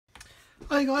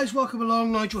Hi guys, welcome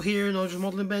along. Nigel here, Nigel's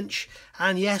Modelling Bench,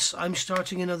 and yes, I'm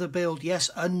starting another build. Yes,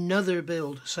 another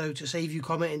build. So to save you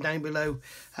commenting down below,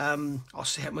 I'll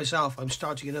say it myself, I'm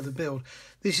starting another build.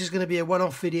 This is going to be a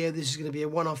one-off video. This is going to be a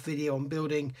one-off video on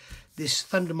building this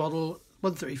Thunder Model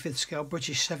 1/35 scale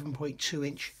British 7.2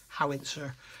 inch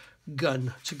Howitzer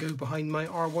gun to go behind my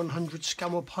R100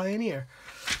 Scanwell Pioneer.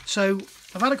 So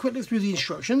I've had a quick look through the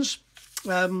instructions.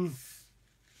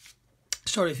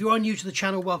 Sorry, if you are new to the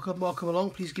channel, welcome along.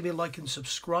 Please give me a like and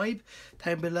subscribe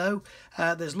down below.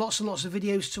 There's lots and lots of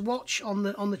videos to watch on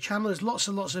the channel. There's lots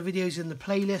and lots of videos in the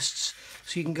playlists,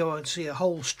 so you can go out and see a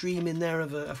whole stream in there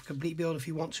of a complete build if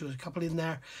you want to. There's a couple in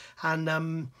there,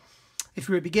 and if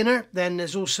you're a beginner, then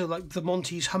there's also like the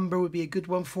Monty's Humber would be a good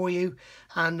one for you,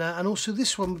 and also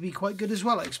this one would be quite good as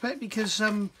well, I expect, because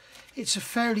it's a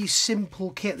fairly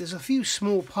simple kit. There's a few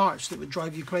small parts that would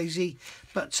drive you crazy,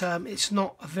 but it's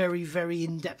not a very, very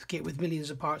in-depth kit with millions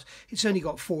of parts. It's only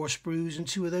got 4 sprues, and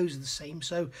 2 of those are the same.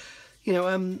 So, you know,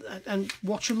 and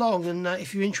watch along. And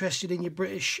if you're interested in your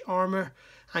British armour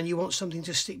and you want something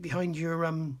to stick behind your,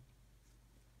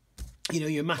 you know,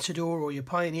 your Matador or your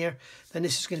Pioneer, then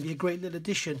this is going to be a great little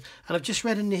addition. And I've just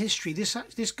read in the history,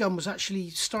 this gun was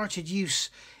actually started use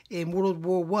in World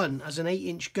War I as an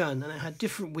 8-inch gun, and it had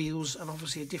different wheels and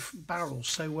obviously a different barrel.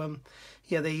 So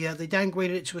yeah, they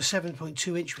downgraded it to a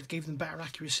 7.2 inch, which gave them better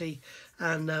accuracy,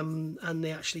 and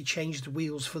they actually changed the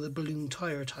wheels for the balloon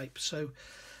tire type. So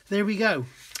there we go.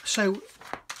 So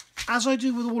as I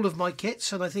do with all of my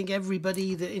kits, and I think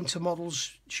everybody that into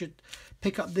models should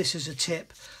pick up this as a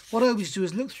tip, what I always do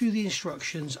is look through the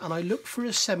instructions and I look for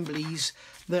assemblies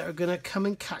that are going to come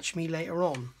and catch me later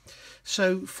on.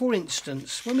 So for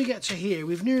instance, when we get to here,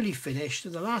 we've nearly finished,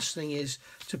 and the last thing is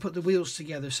to put the wheels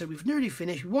together. So we've nearly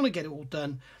finished, we want to get it all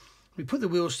done. We put the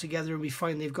wheels together and we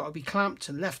find they've got to be clamped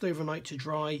and left overnight to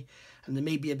dry, and there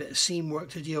may be a bit of seam work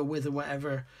to deal with or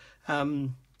whatever,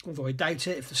 although I doubt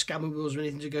it if the scammer wheels are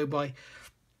anything to go by.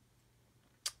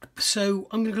 So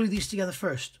I'm going to glue these together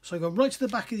first. So I go right to the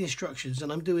back of the instructions,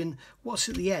 and I'm doing what's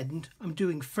at the end, I'm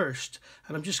doing first,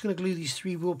 and I'm just going to glue these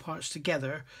 3 wheel parts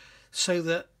together so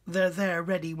that they're there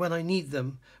ready when I need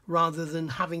them, rather than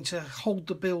having to hold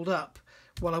the build up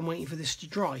while I'm waiting for this to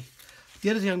dry.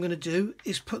 The other thing I'm going to do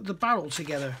is put the barrel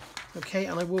together, okay,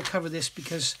 and I will cover this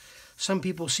because some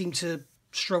people seem to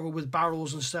struggle with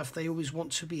barrels and stuff. They always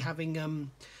want to be having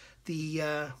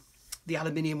the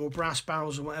aluminium or brass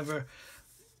barrels or whatever.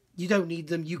 You don't need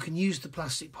them. You can use the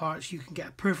plastic parts. You can get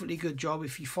a perfectly good job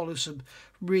if you follow some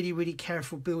really, really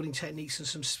careful building techniques and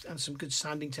some good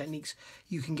sanding techniques.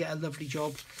 You can get a lovely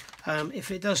job. If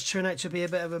it does turn out to be a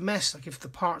bit of a mess, like if the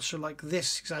parts are like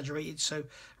this exaggerated, so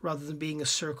rather than being a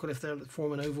circle, if they're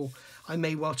form an oval, I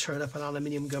may well turn up an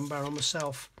aluminium gun barrel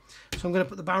myself. So I'm going to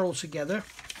put the barrel together.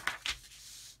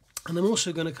 And I'm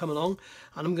also going to come along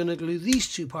and I'm going to glue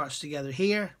these 2 parts together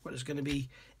here, where there's going to be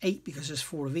 8 because there's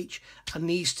 4 of each, and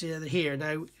these together here.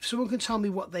 Now, if someone can tell me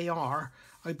what they are,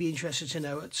 I'd be interested to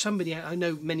know. Somebody, I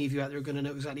know many of you out there are going to know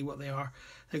exactly what they are.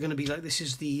 They're going to be like, this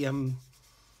is the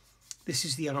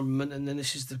armament, and then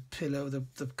this is the pillow,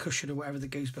 the cushion or whatever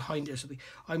that goes behind it or something.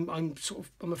 I'm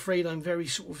afraid I'm very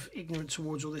sort of ignorant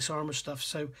towards all this armour stuff.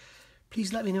 So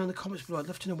please let me know in the comments below. I'd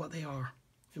love to know what they are.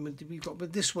 And we've got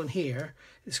with this one here,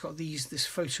 it's got this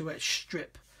photo etch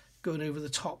strip going over the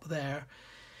top there,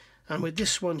 and with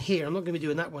this one here, I'm not going to be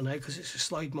doing that one now because it's a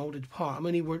slide molded part. I'm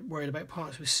only worried about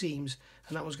parts with seams,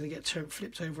 and that one's going to get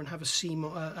flipped over and have a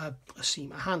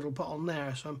handle put on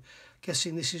there. So I'm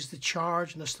guessing this is the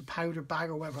charge and that's the powder bag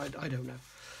or whatever. I don't know.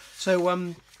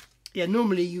 So yeah,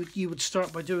 normally you would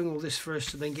start by doing all this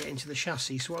first and then get into the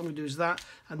chassis. So what I'm going to do is that,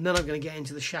 and then I'm going to get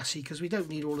into the chassis because we don't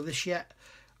need all of this yet.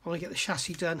 I want to get the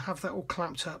chassis done, have that all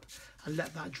clamped up, and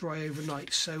let that dry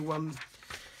overnight. So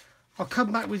I'll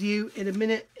come back with you in a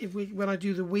minute when I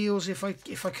do the wheels. If I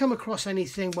come across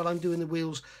anything while I'm doing the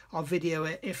wheels, I'll video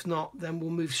it. If not, then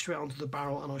we'll move straight onto the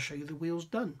barrel and I'll show you the wheels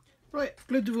done. Right,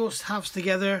 glued the wheels halves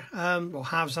together, well,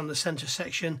 halves on the centre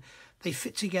section. They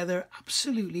fit together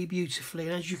absolutely beautifully,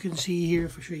 and as you can see here,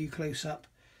 if I show you close up,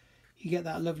 you get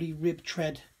that lovely rib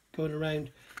tread going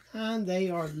around, and they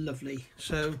are lovely.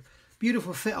 So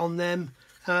beautiful fit on them,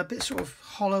 a bit sort of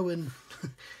hollow and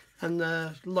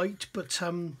light, but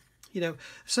you know,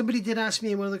 somebody did ask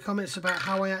me in one of the comments about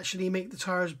how I actually make the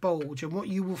tyres bulge, and what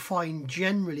you will find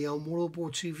generally on World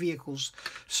War II vehicles,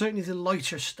 certainly the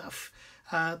lighter stuff,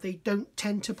 they don't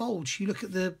tend to bulge. You look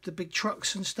at the big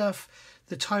trucks and stuff,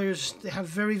 the tyres, they have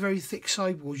very, very thick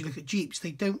sidewalls. You look at Jeeps,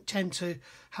 they don't tend to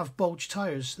have bulged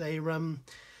tyres. They're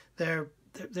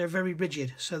very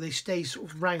rigid, so they stay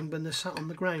sort of round when they're sat on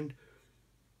the ground.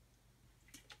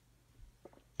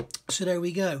 So there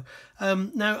we go.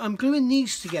 Now I'm gluing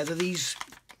these together, these,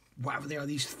 whatever they are,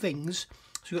 these things.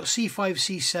 So we've got C5,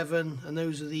 C7, and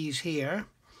those are these here.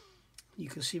 You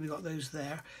can see we've got those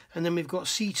there. And then we've got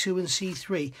C2 and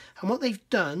C3. And what they've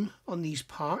done on these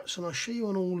parts, and I'll show you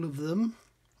on all of them.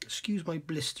 Excuse my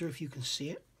blister if you can see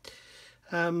it.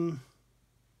 Here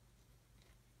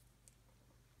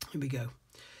we go.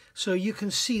 So you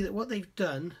can see that what they've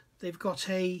done, they've got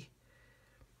a,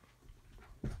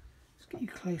 let's get you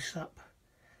close up.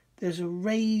 There's a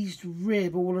raised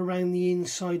rib all around the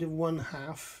inside of one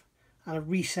half and a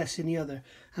recess in the other.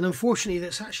 And unfortunately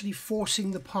that's actually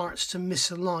forcing the parts to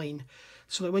misalign,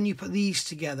 so that when you put these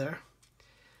together,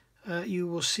 you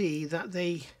will see that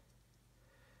they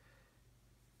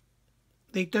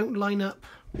don't line up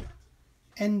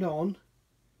end on.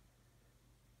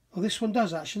 Well, this one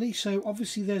does actually, so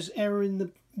obviously there's error in the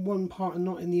one part and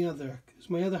not in the other, because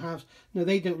my other halves, no,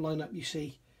 they don't line up, you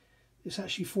see. It's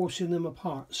actually forcing them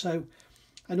apart. So,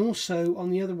 and also on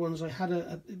the other ones I had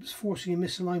it was forcing a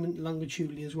misalignment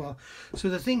longitudinally as well. So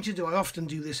the thing to do, I often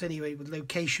do this anyway with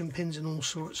location pins and all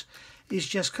sorts, is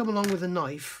just come along with a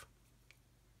knife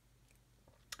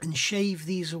and shave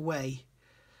these away.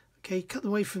 Okay, cut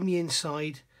them away from the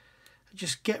inside.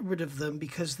 Just get rid of them,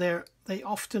 because they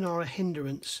often are a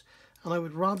hindrance, and I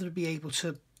would rather be able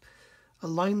to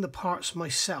align the parts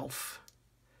myself,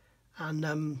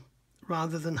 and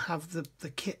rather than have the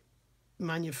kit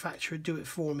manufacturer do it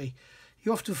for me.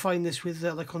 You often find this with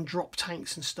like on drop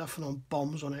tanks and stuff, and on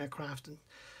bombs on aircraft and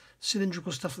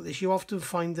cylindrical stuff like this. You often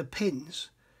find the pins,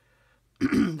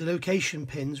 the location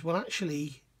pins, will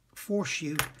actually force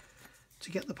you to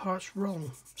get the parts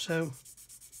wrong. So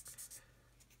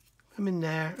I'm in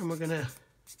there, and we're going to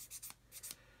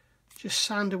just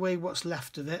sand away what's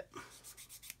left of it.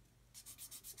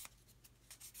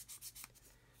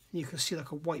 You can see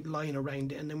like a white line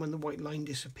around it, and then when the white line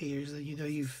disappears, then you know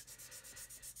you've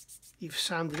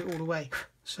sanded it all away.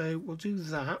 So we'll do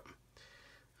that,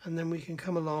 and then we can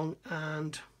come along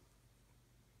and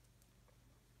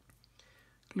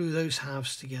glue those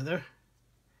halves together.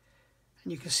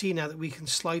 And you can see now that we can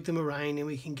slide them around and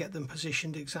we can get them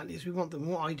positioned exactly as we want them.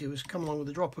 What I do is come along with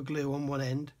a drop of glue on one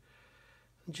end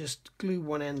and just glue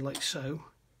one end like so,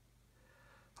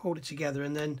 hold it together,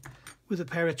 and then with a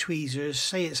pair of tweezers,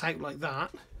 say it's out like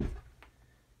that,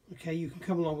 okay, you can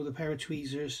come along with a pair of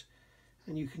tweezers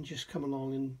and you can just come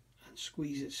along and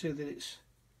squeeze it so that it's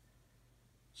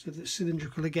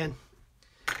cylindrical again.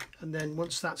 And then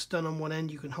once that's done on one end,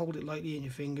 you can hold it lightly in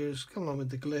your fingers, come along with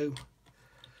the glue,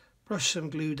 brush some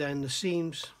glue down the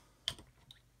seams,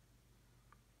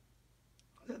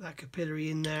 let that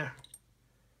capillary in there,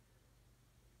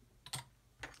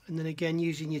 and then again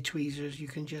using your tweezers you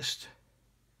can just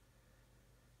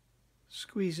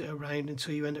squeeze it around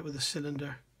until you end up with a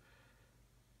cylinder.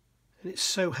 And it's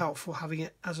so helpful having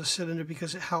it as a cylinder,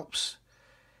 because it helps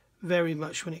very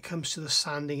much when it comes to the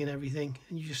sanding and everything.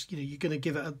 And you just, you're going to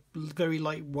give it a very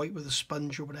light wipe with a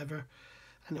sponge or whatever,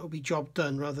 and it'll be job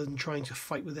done, rather than trying to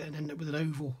fight with it and end up with an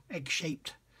oval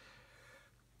egg-shaped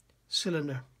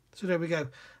cylinder. So there we go,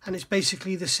 and it's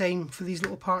basically the same for these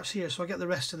little parts here. So I'll get the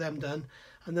rest of them done,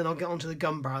 and then I'll get onto the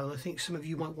gun barrel, and I think some of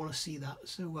you might want to see that,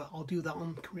 so I'll do that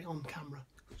on camera.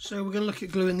 So we're going to look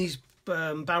at gluing these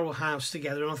barrel halves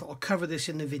together, and I thought I'll cover this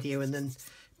in the video, and then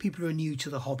people who are new to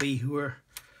the hobby, who are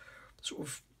sort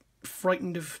of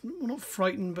frightened of, well, not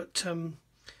frightened, but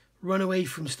run away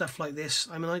from stuff like this.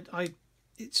 I mean,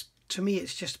 it's, to me,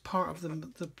 it's just part of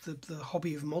the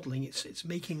hobby of modelling. It's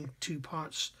making two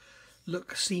parts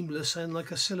look seamless and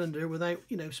like a cylinder without,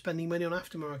 spending money on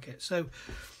aftermarket. So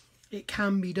it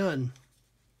can be done.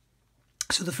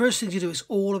 So the first thing to do is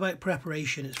all about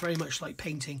preparation. It's very much like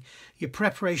painting. Your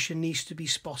preparation needs to be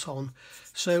spot on.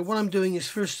 So what I'm doing is,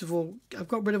 first of all, I've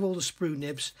got rid of all the sprue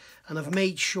nibs, and I've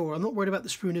made sure, I'm not worried about the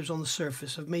sprue nibs on the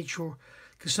surface. I've made sure,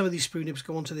 because some of these sprue nibs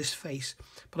go onto this face,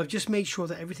 but I've just made sure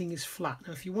that everything is flat.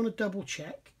 Now if you want to double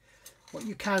check, what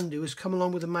you can do is come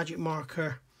along with a magic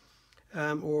marker,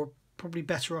 or probably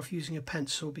better off using a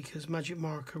pencil, because magic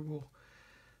marker will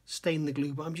stain the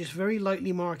glue. But I'm just very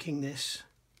lightly marking this,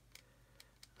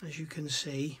 as you can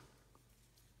see.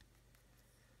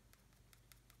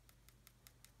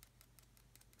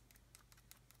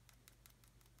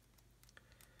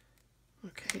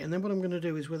 Okay, and then what I'm going to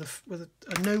do is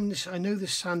I know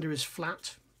this sander is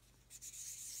flat,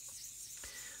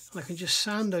 and I can just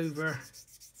sand over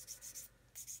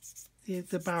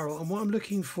the barrel, and what I'm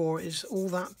looking for is all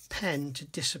that pen to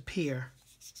disappear.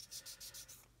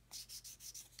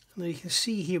 And you can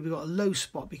see here we've got a low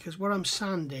spot, because where I'm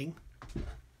sanding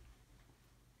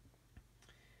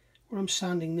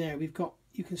there, we've got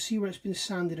you can see where it's been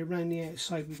sanded around the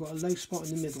outside. We've got a low spot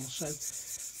in the middle, so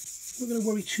I'm not going to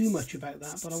worry too much about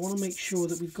that, but I want to make sure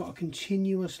that we've got a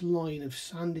continuous line of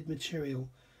sanded material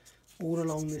all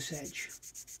along this edge.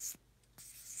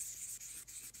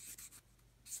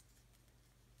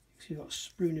 So you've got a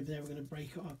sprue nib there we're going to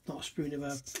break off, not a sprue nib,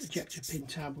 a ejector pin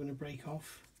tab we're going to break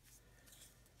off.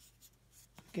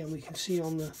 Again, we can see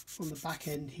on the back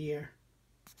end here,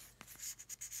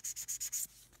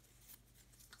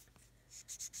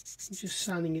 I'm just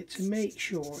sanding it to make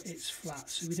sure it's flat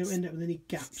so we don't end up with any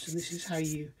gaps, and this is how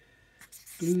you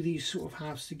glue these sort of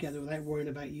halves together without worrying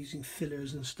about using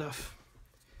fillers and stuff,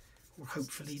 or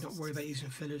hopefully not worry about using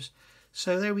fillers.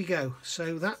 So there we go,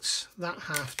 so that's that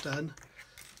half done,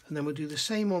 and then we'll do the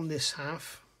same on this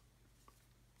half.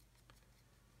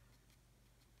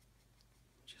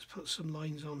 Put some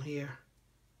lines on here.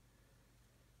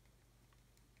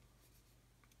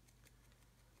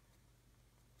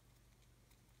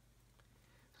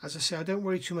 As I say, I don't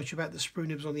worry too much about the sprue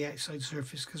nibs on the outside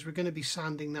surface because we're going to be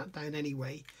sanding that down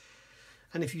anyway.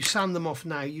 And if you sand them off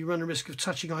now, you run a risk of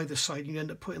touching either side and you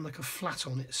end up putting like a flat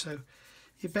on it. So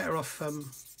you're better off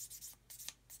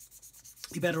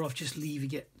just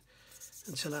leaving it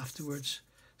until afterwards.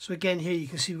 So again, here you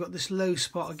can see we've got this low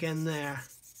spot again there.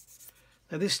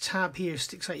 Now this tab here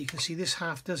sticks out. You can see this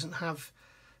half doesn't have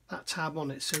that tab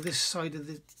on it, so this side of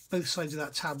both sides of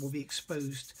that tab will be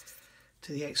exposed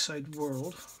to the outside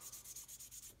world.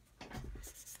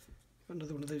 Got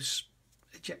another one of those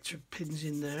ejector pins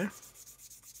in there.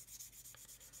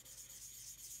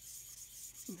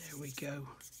 There we go.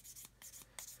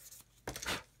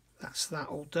 That's that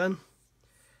all done.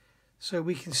 So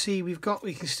we can see we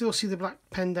can still see the black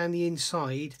pen down the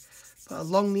inside. But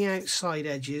along the outside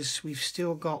edges, we've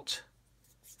got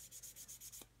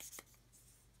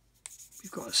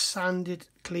a sanded,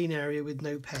 clean area with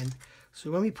no pen.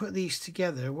 So when we put these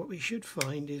together, what we should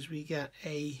find is we get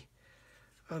a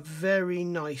very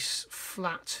nice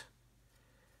flat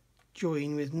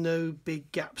join with no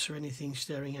big gaps or anything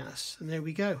staring at us. And there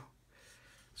we go.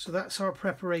 So that's our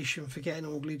preparation for getting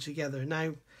all glued together.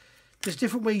 Now, there's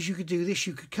different ways you could do this.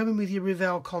 You could come in with your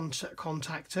Revell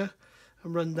contactor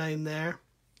and run down there.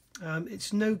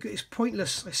 It's no good, it's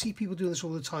pointless. I see people doing this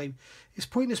all the time. It's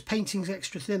pointless painting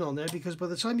extra thin on there because by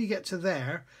the time you get to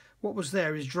there, what was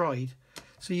there is dried.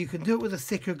 So you can do it with a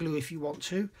thicker glue if you want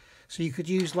to. So you could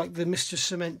use like the Mr.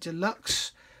 Cement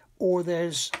Deluxe, or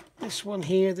there's this one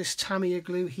here, this Tamiya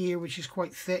glue here, which is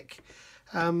quite thick.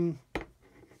 I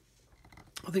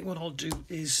think what I'll do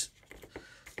is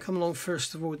come along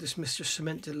first of all with this Mr.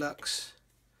 Cement Deluxe.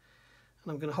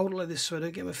 And I'm going to hold it like this so I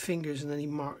don't get my fingers in any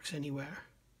marks anywhere.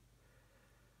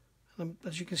 And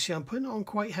as you can see, I'm putting it on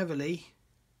quite heavily,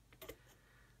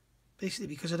 basically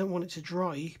because I don't want it to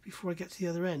dry before I get to the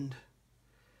other end.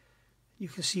 You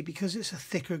can see because it's a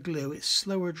thicker glue, it's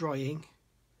slower drying,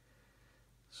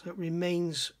 so it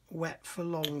remains wet for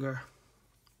longer.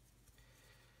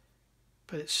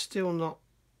 But it's still not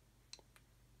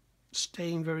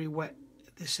staying very wet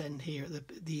at this end here,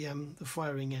 the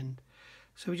firing end.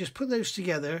 So we just put those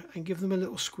together and give them a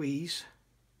little squeeze.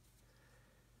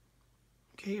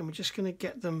 Okay, and we're just going to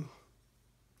get them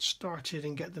started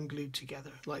and get them glued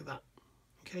together like that.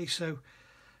 Okay, so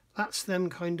that's them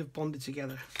kind of bonded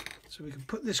together. So we can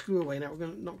put this glue away now. We're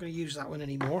not going to use that one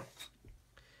anymore.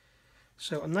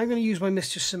 So I'm now going to use my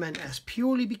Mr. Cement S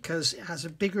purely because it has a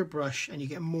bigger brush and you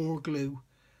get more glue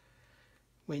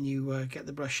when you get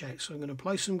the brush out. So I'm going to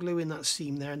apply some glue in that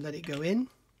seam there and let it go in.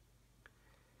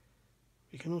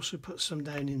 We can also put some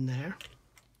down in there.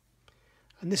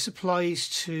 And this applies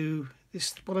to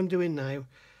this, what I'm doing now,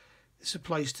 this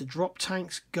applies to drop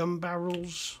tanks, gun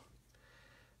barrels,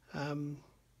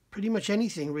 pretty much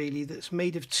anything really that's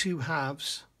made of two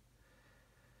halves.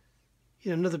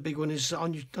 You know, another big one is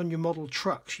on your model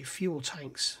trucks, your fuel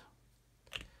tanks.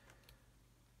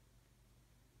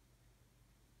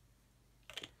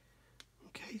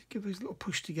 Okay, give these a little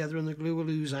push together and the glue will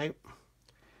ooze out.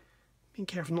 Being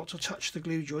careful not to touch the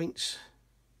glue joints.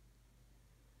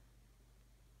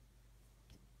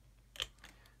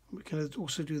 What we can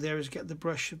also do there is get the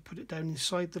brush and put it down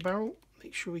inside the barrel.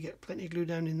 Make sure we get plenty of glue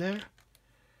down in there.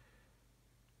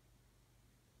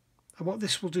 And what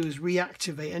this will do is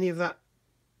reactivate any of that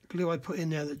glue I put in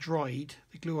there that dried,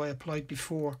 the glue I applied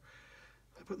before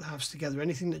I put the halves together.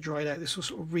 Anything that dried out, this will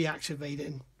sort of reactivate it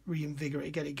and reinvigorate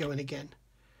it, get it going again.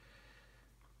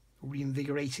 Or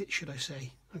reinvigorate it, should I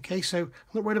say. Okay, so I'm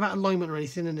not worried about alignment or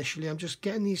anything initially. I'm just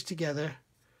getting these together.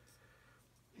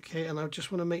 Okay, and I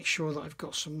just want to make sure that I've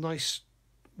got some nice,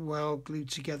 well glued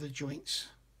together joints.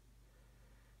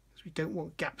 Because we don't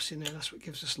want gaps in there, that's what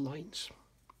gives us lines.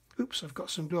 Oops, I've got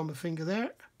some glue on my finger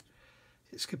there.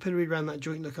 It's capillary around that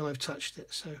joint, look, and I've touched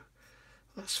it, so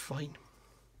that's fine.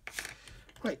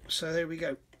 Right, so there we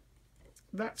go.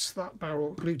 That's that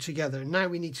barrel glued together. Now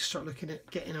we need to start looking at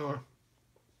getting our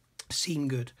seam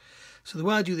good. So the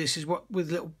way I do this is what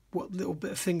little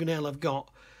bit of fingernail I've got,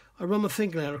 I run my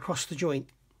fingernail across the joint,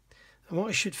 and what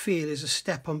I should feel is a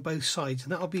step on both sides,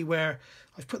 and that'll be where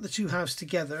I've put the two halves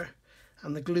together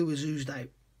and the glue is oozed out.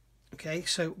 Okay,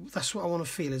 so that's what I want to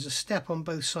feel, is a step on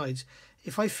both sides.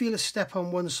 If I feel a step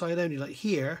on one side only, like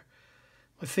here,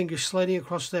 my finger's sliding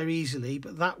across there easily,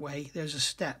 but that way there's a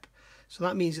step. So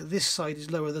that means that this side is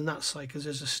lower than that side because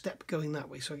there's a step going that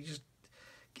way. So I can just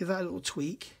give that a little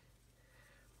tweak.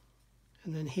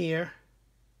 And then here,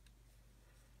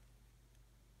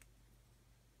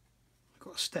 I've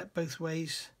got a step both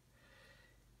ways.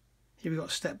 Here we've got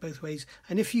a step both ways.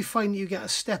 And if you find that you get a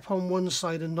step on one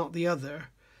side and not the other,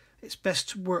 it's best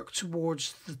to work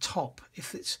towards the top.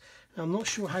 If it's, now I'm not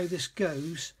sure how this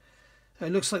goes.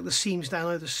 It looks like the seam's down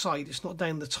either side, it's not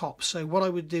down the top. So what I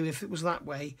would do if it was that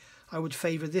way, I would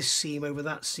favour this seam over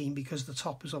that seam because the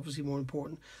top is obviously more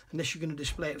important, unless you're going to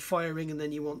display it firing and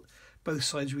then you want both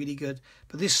sides really good.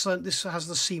 But this has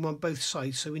the seam on both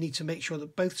sides, so we need to make sure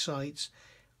that both sides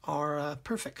are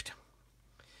perfect.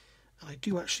 And I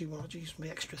do actually want to use my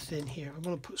extra thin here. I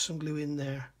want to put some glue in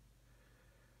there.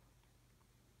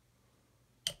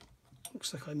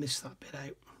 Looks like I missed that bit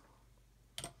out.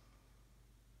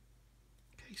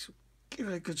 Okay, so give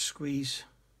it a good squeeze.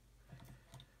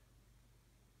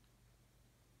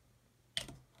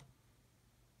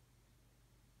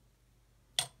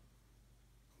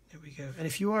 There we go. And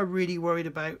if you are really worried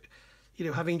about, you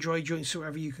know, having dry joints or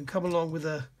whatever, you can come along with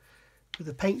a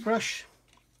paintbrush,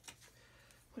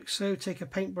 like so. Take a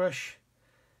paintbrush,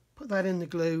 put that in the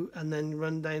glue, and then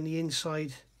run down the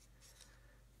inside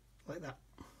like that.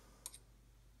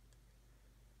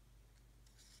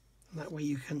 And that way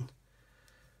you could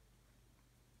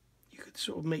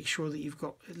sort of make sure that you've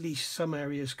got at least some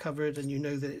areas covered and you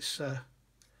know that it's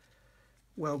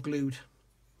well glued.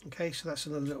 Okay, so that's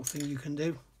another little thing you can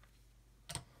do.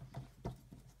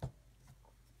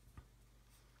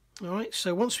 Alright,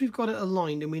 so once we've got it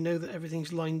aligned and we know that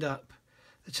everything's lined up,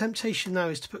 the temptation now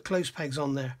is to put clothes pegs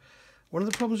on there. One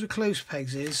of the problems with clothes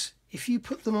pegs is if you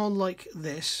put them on like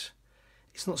this,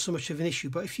 it's not so much of an issue,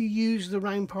 but if you use the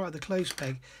round part of the clothes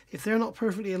peg, if they're not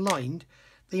perfectly aligned,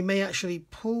 they may actually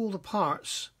pull the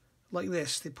parts like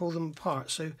this, they pull them apart.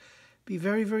 So be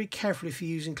very, very careful if you're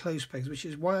using clothes pegs, which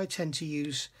is why I tend to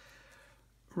use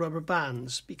rubber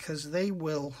bands, because they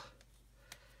will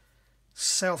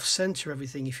self-center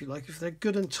everything, if you like. If they're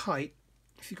good and tight,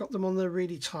 if you've got them on there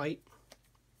really tight,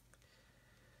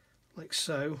 like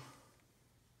so.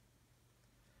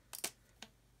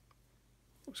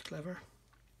 That was clever.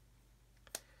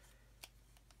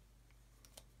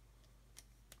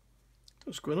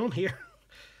 What's going on here?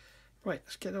 Right,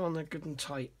 let's get it on there good and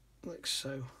tight, like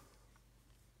so.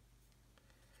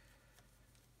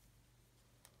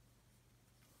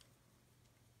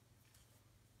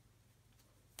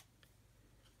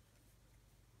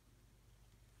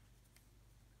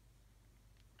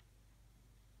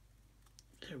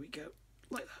 There we go,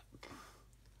 like that.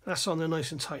 That's on there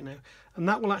nice and tight now. And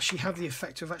that will actually have the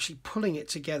effect of actually pulling it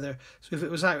together. So if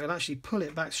it was out, it'll actually pull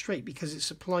it back straight because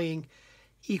it's applying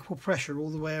equal pressure all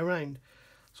the way around.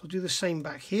 So I'll do the same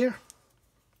back here.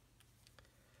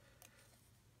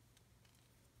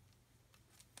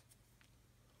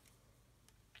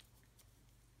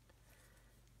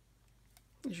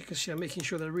 As you can see, I'm making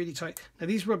sure they're really tight. Now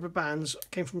these rubber bands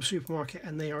came from a supermarket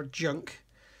and they are junk.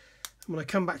 And when I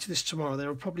come back to this tomorrow,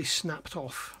 they're probably snapped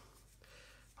off.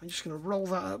 I'm just going to roll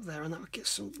that up there and that will get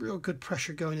some real good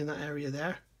pressure going in that area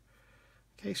there.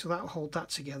 Okay, so that will hold that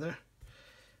together.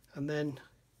 And then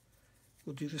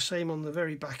we'll do the same on the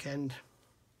very back end.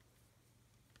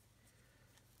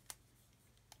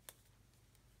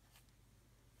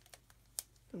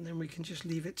 And then we can just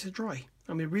leave it to dry.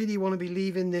 And we really want to be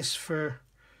leaving this for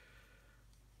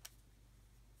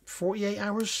 48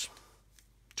 hours,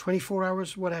 24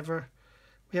 hours, whatever.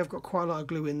 We have got quite a lot of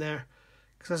glue in there.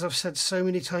 Because as I've said so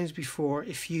many times before,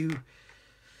 if you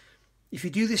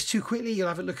do this too quickly, you'll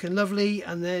have it looking lovely,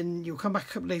 and then you'll come back a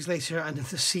couple of days later and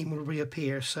the seam will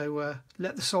reappear. So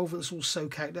let the solvents all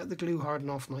soak out, let the glue harden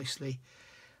off nicely,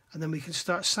 and then we can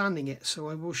start sanding it. So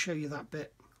I will show you that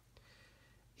bit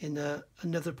in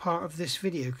another part of this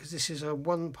video, because this is a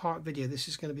one-part video. This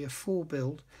is going to be a full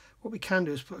build. What we can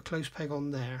do is put a clothes peg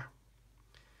on there,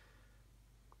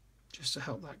 just to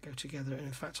help that go together. And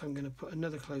in fact, I'm going to put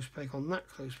another clothes peg on that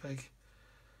clothes peg,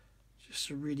 just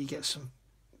to really get some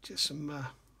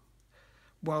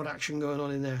wild action going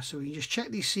on in there. So we can just check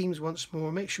these seams once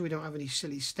more, make sure we don't have any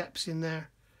silly steps in there.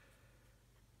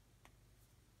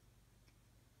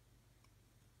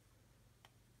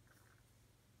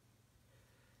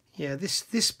 Yeah,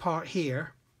 this part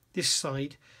here, this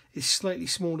side, is slightly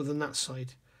smaller than that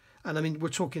side. And I mean, we're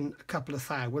talking a couple of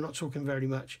thou, we're not talking very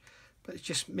much. But it's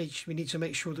just we need to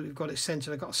make sure that we've got it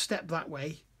centered. I've got a step that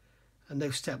way and no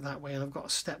step that way, and I've got a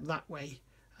step that way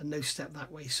and no step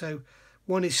that way. So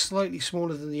one is slightly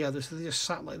smaller than the other, so they just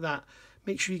sat like that.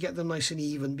 Make sure you get them nice and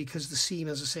even, because the seam,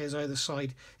 as I say, is either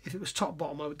side. If it was top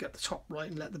bottom, I would get the top right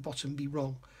and let the bottom be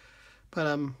wrong.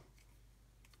 But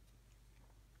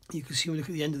you can see when we look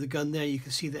at the end of the gun there, you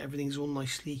can see that everything's all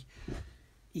nicely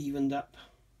evened up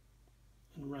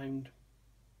and round.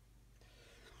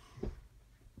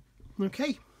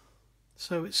 Okay,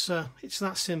 so it's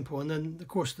that simple. And then of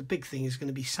course the big thing is going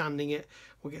to be sanding it.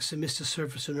 We'll get some Mr.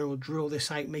 Surfacer and we'll drill this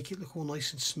out, make it look all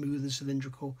nice and smooth and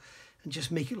cylindrical, and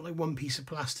just make it look like one piece of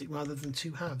plastic rather than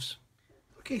two halves.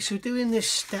 Okay, so doing this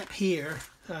step here,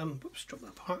 oops, drop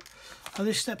that part.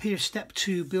 This step here, step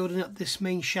 2, building up this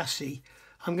main chassis.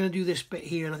 I'm going to do this bit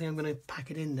here, and I think I'm going to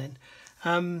pack it in then.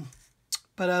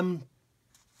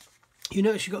 You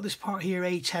notice you've got this part here,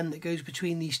 A10, that goes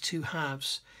between these two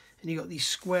halves, and you've got these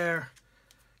square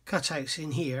cutouts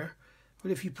in here.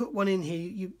 But if you put one in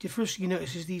here, the first thing you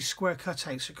notice is these square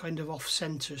cutouts are kind of off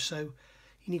center, so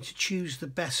you need to choose the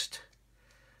best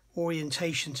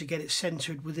orientation to get it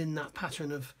centered within that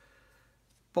pattern of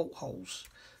bolt holes.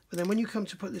 But then when you come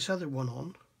to put this other one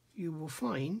on, you will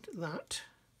find that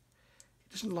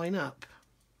it doesn't line up.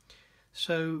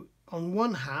 So on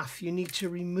one half you need to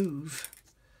remove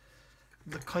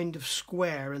the kind of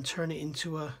square and turn it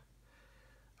into a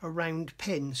round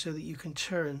pin, so that you can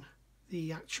turn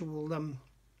the actual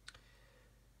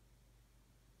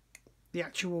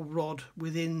rod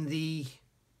within the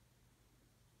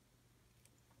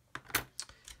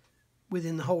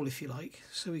hole, if you like.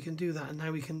 So we can do that, and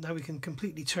now we can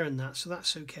completely turn that, so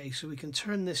that's okay. So we can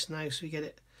turn this now, so we get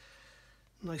it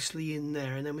nicely in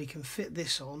there, and then we can fit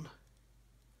this on,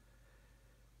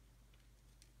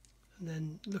 and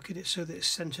then look at it so that it's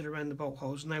centered around the bolt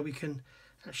holes. Now we can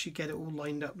actually get it all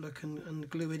lined up, look, and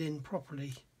glue it in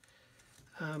properly.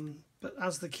 But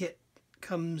as the kit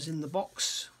comes in the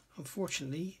box,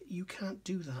 unfortunately you can't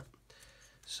do that.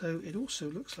 So it also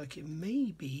looks like it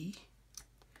may be,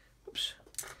 oops,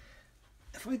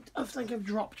 I think I've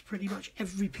dropped pretty much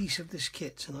every piece of this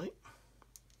kit tonight.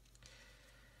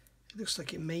 It looks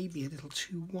like it may be a little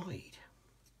too wide.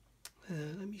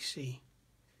 Let me see.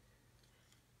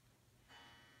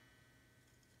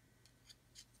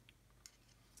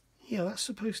 Yeah, that's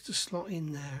supposed to slot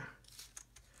in there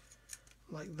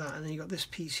like that, and then you've got this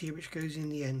piece here which goes in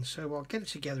the end. So I'll get it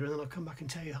together and then I'll come back and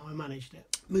tell you how I managed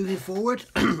it. Moving forward,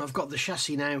 I've got the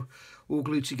chassis now all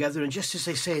glued together, and just as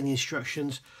they say in the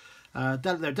instructions,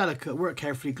 they're delicate, work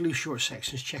carefully, glue short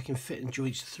sections, checking fit and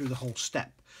joints through the whole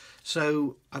step.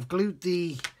 So I've glued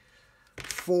the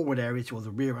forward area to, or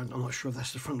the rear, I'm not sure if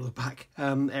that's the front or the back,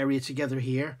 area together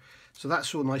here. So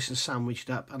that's all nice and sandwiched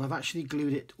up, and I've actually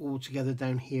glued it all together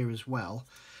down here as well.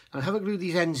 And I haven't glued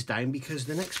these ends down because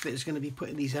the next bit is going to be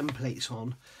putting these end plates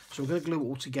on, so I'm going to glue it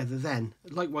all together then.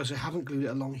 Likewise, I haven't glued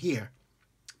it along here,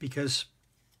 because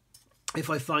if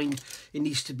I find it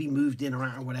needs to be moved in or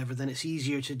out or whatever, then it's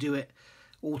easier to do it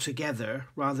all together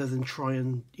rather than try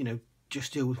and, you know,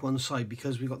 just deal with one side,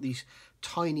 because we've got these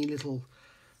tiny little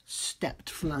stepped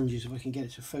flanges. If I can get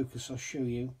it to focus, I'll show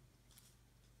you.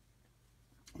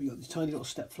 We've got these tiny little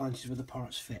step flanges where the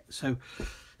parts fit. So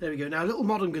there we go. Now a little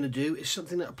mod I'm going to do is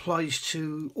something that applies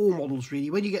to all models really.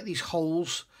 When you get these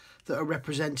holes that are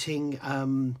representing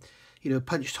you know,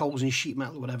 punched holes in sheet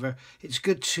metal or whatever, it's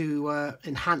good to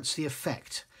enhance the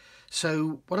effect.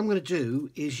 So what I'm going to do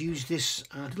is use this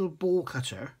little ball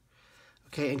cutter,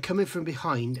 okay, and come in from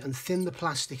behind and thin the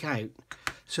plastic out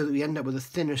so that we end up with a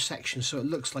thinner section, so it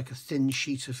looks like a thin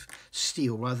sheet of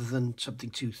steel rather than something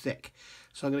too thick.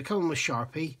 So I'm going to come in with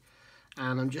Sharpie,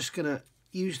 and I'm just going to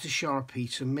use the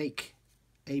Sharpie to make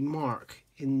a mark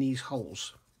in these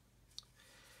holes.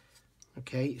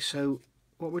 Okay, so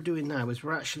what we're doing now is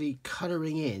we're actually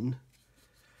colouring in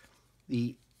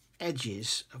the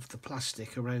edges of the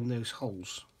plastic around those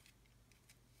holes.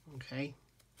 Okay,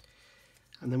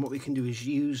 and then what we can do is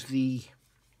use the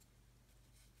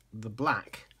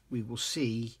black. We will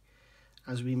see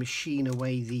as we machine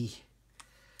away the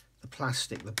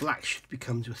plastic, the black should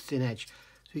become to a thin edge.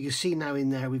 So you can see now in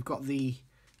there we've got the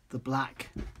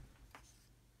black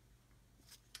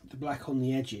on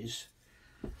the edges.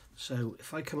 So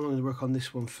if I come along and work on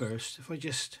this one first, if I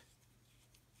just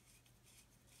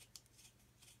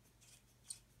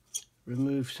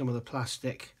remove some of the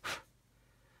plastic.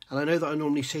 And I know that I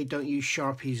normally say don't use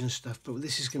Sharpies and stuff, but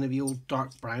this is going to be all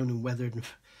dark brown and weathered and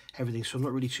everything, so I'm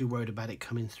not really too worried about it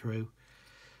coming through.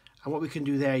 And what we can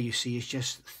do there, you see, is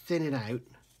just thin it out.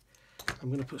 I'm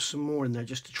going to put some more in there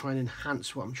just to try and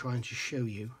enhance what I'm trying to show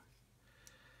you.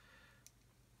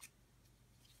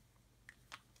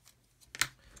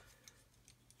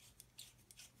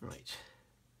 Right.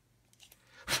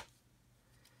 So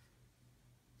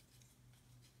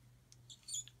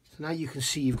now you can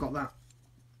see you've got that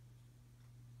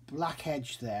black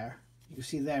edge there. You can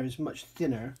see there is much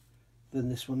thinner than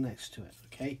this one next to it.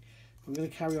 Okay, I'm going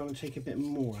to carry on and take a bit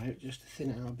more out just to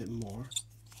thin it out a bit more.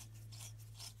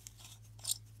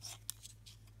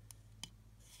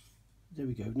 There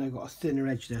we go. Now got a thinner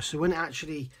edge there, so when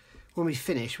we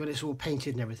finish, when it's all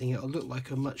painted and everything, it'll look like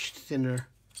a much thinner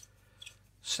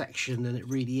section than it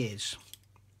really is.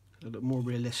 It'll look more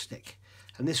realistic,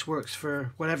 and this works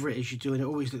for whatever it is you're doing. It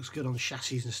always looks good on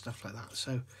chassis and stuff like that.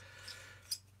 So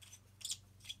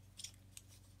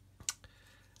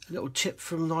a little tip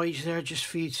from Nige there, just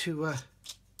for you to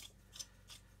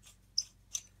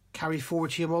carry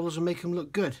forward to your models and make them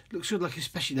look good. Looks good, like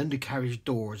especially the undercarriage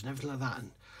doors and everything like that,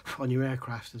 and on your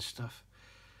aircraft and stuff.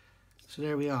 So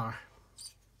there we are.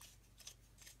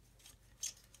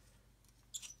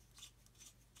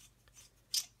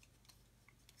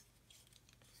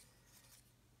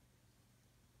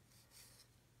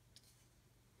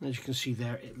 As you can see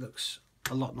there, it looks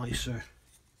a lot nicer.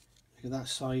 Look at that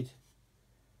side.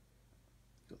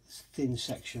 Got this thin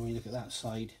section. When you look at that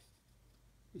side,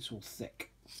 it's all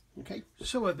thick. Okay,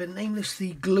 so I've been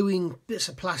aimlessly gluing bits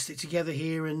of plastic together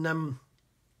here, and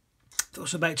thought it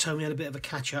was about time we had a bit of a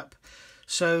catch up.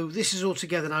 So this is all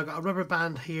together now. I've got a rubber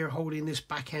band here holding this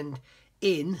back end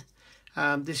in.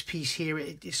 This piece here,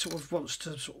 it sort of wants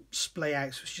to sort of splay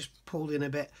out, so it's just pulled in a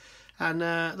bit. And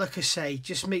like I say,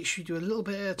 just make sure you do a little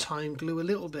bit at a time, glue a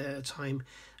little bit at a time,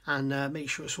 and make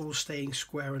sure it's all staying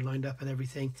square and lined up and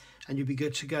everything, and you'll be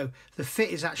good to go. The fit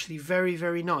is actually very,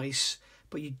 very nice,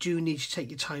 but you do need to take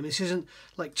your time. This isn't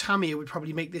like Tamiya would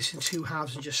probably make this in 2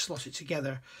 halves and just slot it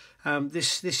together.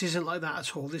 This isn't like that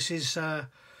at all. This is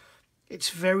it's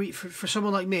very, for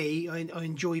someone like me, I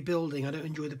enjoy building. I don't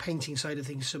enjoy the painting side of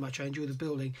things so much. I enjoy the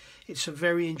building. It's a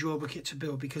very enjoyable kit to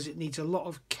build because it needs a lot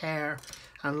of care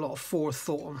and a lot of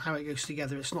forethought on how it goes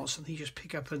together. It's not something you just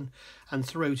pick up and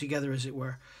throw together, as it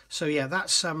were. So yeah,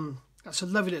 that's a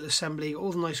lovely little assembly.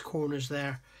 All the nice corners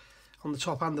there on the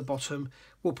top and the bottom.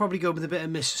 We'll probably go with a bit of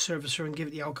mist surfacer and give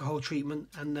it the alcohol treatment,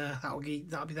 and that'll be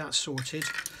that sorted.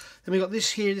 Then we got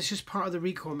this here. This is part of the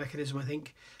recoil mechanism, I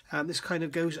think. This kind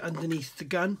of goes underneath the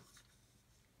gun,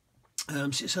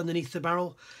 sits underneath the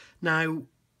barrel. Now,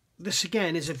 this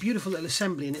again is a beautiful little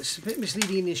assembly, and it's a bit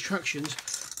misleading in the instructions.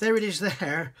 There it is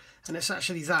there, and it's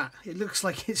actually that. It looks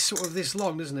like it's sort of this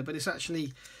long, doesn't it? But it's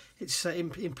actually, it's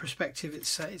in perspective,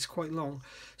 it's quite long.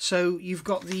 So you've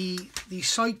got the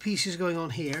side pieces going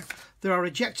on here. There are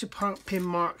ejector pin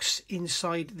marks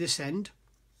inside this end,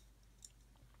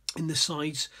 in the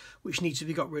sides, which need to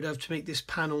be got rid of to make this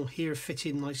panel here fit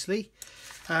in nicely.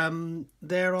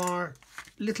 There are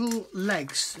little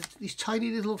legs, these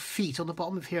tiny little feet on the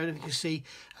bottom of here, I don't know if you can see,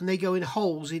 and they go in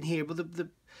holes in here, but the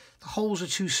holes are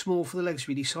too small for the legs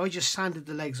really, so I just sanded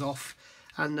the legs off,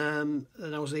 and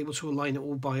I was able to align it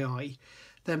all by eye.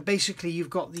 Then basically you've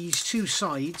got these two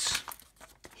sides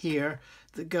here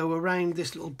that go around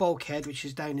this little bulkhead, which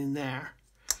is down in there,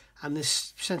 and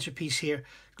this centerpiece here.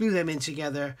 Glue them in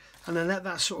together, and then let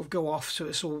that sort of go off so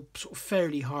it's all sort of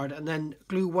fairly hard, and then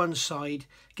glue one side,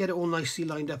 get it all nicely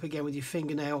lined up again with your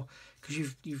fingernail, because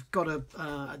you've got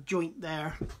a joint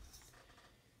there.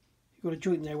 You've got a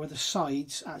joint there where the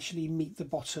sides actually meet the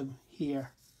bottom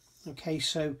here. Okay,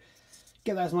 so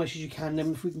get that as nice as you can.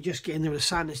 Then if we can just get in there with a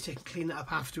sanding stick and clean that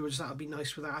up afterwards, that would be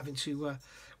nice without having to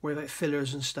worry about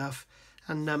fillers and stuff.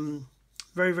 And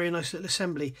very, very nice little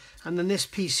assembly. And then this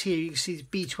piece here, you can see it's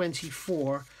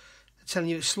B24. I'm telling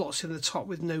you, it slots in the top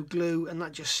with no glue, and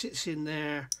that just sits in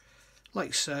there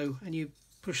like so, and you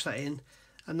push that in,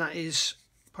 and that is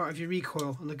part of your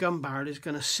recoil. And the gun barrel is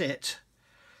going to sit,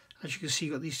 as you can see,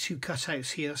 you've got these two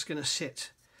cutouts here. That's going to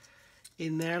sit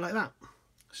in there like that.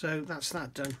 So that's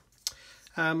that done.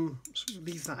 So we'll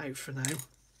leave that out for now.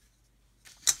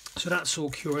 So that's all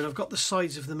cured. I've got the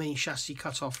sides of the main chassis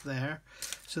cut off there,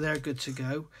 so they're good to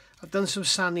go. I've done some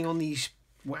sanding on these,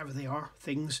 whatever they are,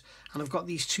 things, and I've got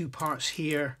these two parts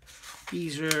here.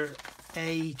 These are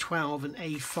A12 and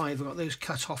A5. I've got those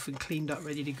cut off and cleaned up,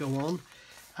 ready to go on.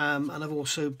 And I've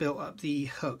also built up the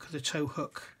hook, the tow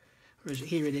hook. Where is it?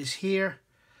 Here it is here.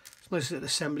 It's a nice little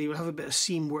assembly. We'll have a bit of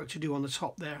seam work to do on the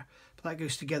top there, but that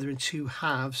goes together in 2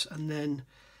 halves, and then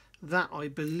that, I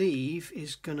believe,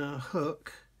 is gonna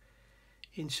hook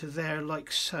into there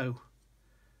like so.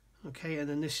 Okay, and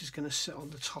then this is going to sit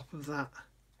on the top of that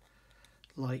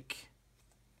like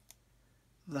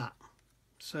that.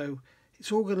 So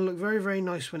it's all going to look very, very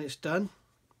nice when it's done.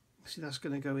 See, that's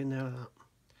going to go in there like that.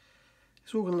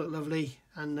 It's all going to look lovely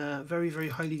and very, very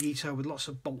highly detailed with lots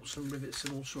of bolts and rivets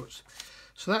and all sorts.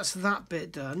 So that's that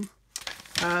bit done.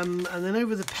 And then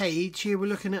over the page here, we're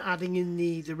looking at adding in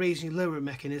the raising lower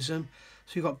mechanism.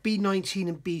 So you've got B19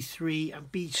 and B3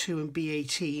 and B2 and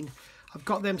B18. I've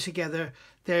got them together.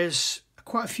 There's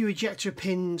quite a few ejector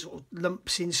pins or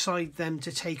lumps inside them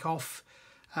to take off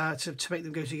to make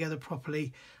them go together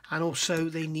properly. And also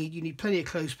you need plenty of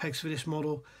close pegs for this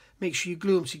model. Make sure you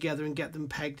glue them together and get them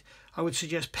pegged. I would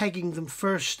suggest pegging them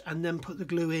first and then put the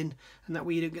glue in, and that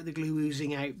way you don't get the glue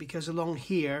oozing out, because along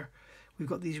here we've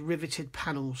got these riveted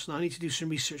panels. Now I need to do some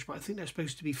research, but I think they're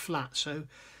supposed to be flat, so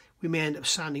we may end up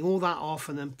sanding all that off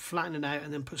and then flatten it out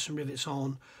and then put some rivets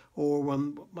on, or what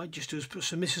I might just do is put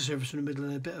some Mr. Surfacer in the middle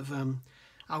and a bit of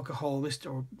alcohol,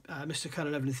 Mr.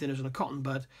 Colour Leveling Thinners on a cotton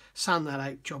bud, sand that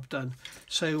out, job done.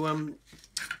 So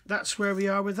that's where we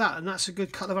are with that, and that's a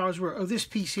good couple of hours work. Oh, this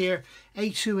piece here,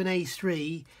 A2 and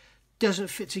A3, doesn't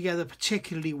fit together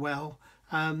particularly well.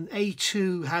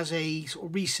 A2 has a sort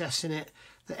of recess in it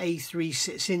that A3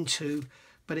 sits into,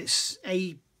 but it's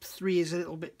A3 is a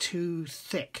little bit too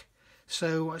thick.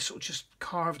 So I sort of just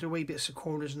carved away bits of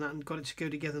corners and that and got it to go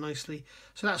together nicely.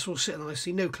 So that's all sitting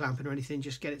nicely, no clamping or anything,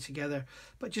 just get it together.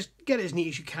 But just get it as neat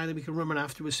as you can, and we can run around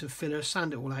after with some filler,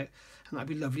 sand it all out, and that'd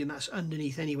be lovely. And that's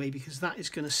underneath anyway, because that is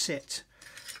going to sit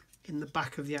in the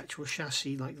back of the actual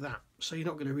chassis like that. So you're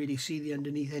not going to really see the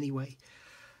underneath anyway.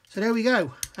 So there we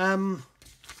go. And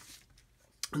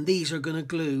these are going to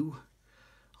glue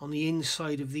on the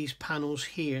inside of these panels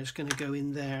here. It's going to go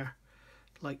in there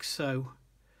like so.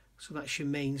 So that's your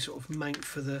main sort of mount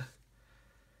for the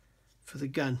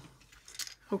gun.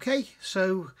 Okay,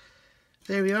 so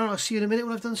there we are. I'll see you in a minute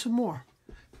when I've done some more.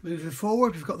 Moving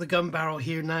forward, we've got the gun barrel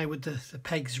here now with the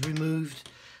pegs removed,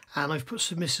 and I've put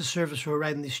some Mr. Surfacer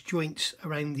around this joint,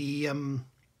 around the I've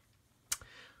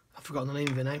forgotten the name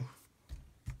of it now.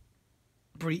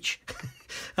 Breech.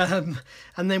 And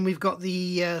then we've got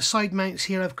the side mounts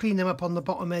here. I've cleaned them up on the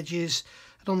bottom edges,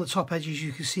 and on the top edges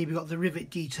you can see we've got the rivet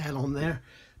detail on there.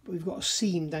 But we've got a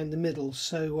seam down the middle,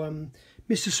 so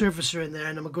Mr. Surfacer in there,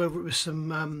 and I'm going to go over it with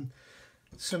some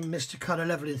Mr. Colour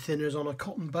Leveling Thinners on a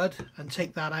cotton bud and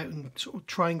take that out and sort of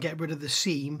try and get rid of the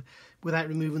seam without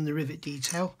removing the rivet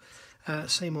detail.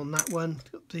 Same on that one.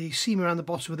 Got the seam around the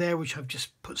bottom of there, which I've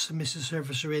just put some Mr.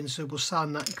 Surfacer in, so we'll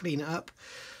sand that and clean it up.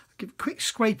 Give a quick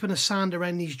scrape and a sand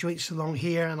around these joints along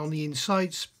here and on the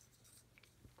insides.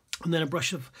 And then a brush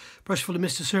full of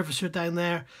Mr. Surfacer down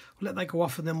there. We'll let that go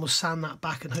off and then we'll sand that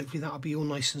back, and hopefully that'll be all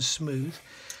nice and smooth.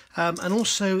 And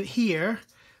also here,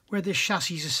 where this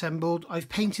chassis is assembled, I've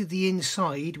painted the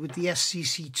inside with the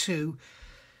SCC2.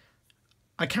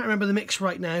 I can't remember the mix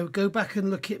right now. Go back and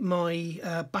look at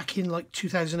my, back in like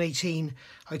 2018,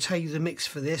 I tell you the mix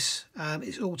for this.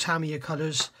 It's all Tamiya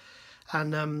colours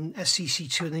and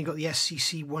SCC2, and then you've got the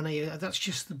SCC1A. That's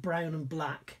just the brown and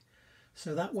black.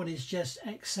 So that one is just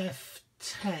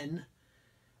XF10.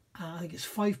 I think it's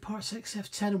 5 parts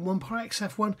XF10 and 1 part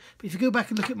XF1. But if you go back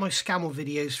and look at my Scammel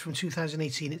videos from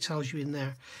 2018, it tells you in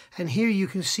there. And here you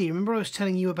can see, remember I was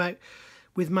telling you about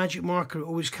with Magic Marker, it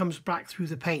always comes back through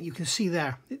the paint. You can see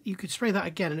there. You could spray that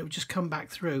again and it would just come back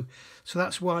through. So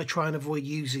that's why I try and avoid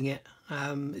using it,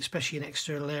 especially in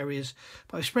external areas.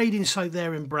 But I've sprayed inside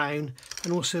there in brown,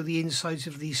 and also the insides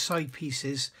of these side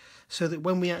pieces, so that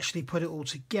when we actually put it all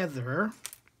together,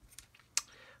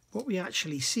 what we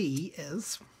actually see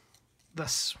is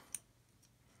this.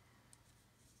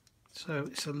 So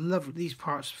it's a lovely, these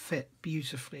parts fit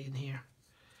beautifully in here.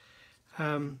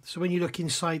 So when you look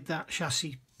inside that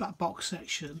chassis, that box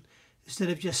section, instead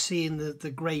of just seeing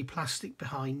the grey plastic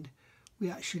behind,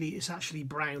 it's actually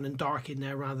brown and dark in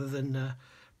there rather than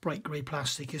bright grey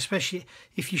plastic. Especially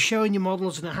if you're showing your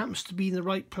models and it happens to be in the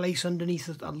right place underneath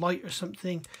a light or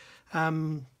something,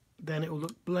 then it will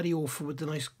look bloody awful with the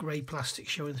nice grey plastic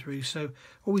showing through. So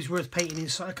always worth painting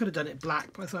inside. I could have done it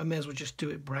black, but I thought I may as well just do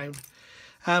it brown.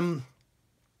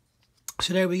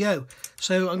 So there we go.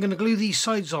 So I'm going to glue these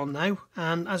sides on now,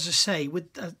 and as I say,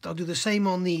 I'll do the same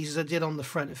on these as I did on the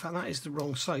front. In fact, that is the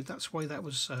wrong side. That's why that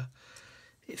was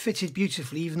it fitted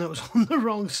beautifully, even though it was on the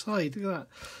wrong side. Look at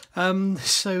that.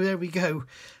 So there we go.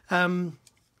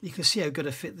 You can see how good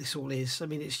a fit this all is. I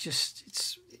mean,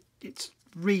 it's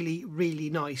really, really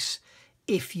nice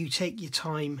if you take your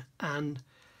time and,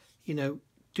 you know,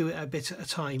 do it a bit at a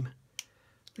time.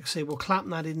 like I say, we'll clamp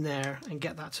that in there and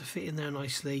get that to fit in there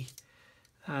nicely.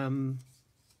 And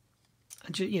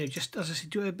just as I said,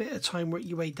 do it a bit at a time, work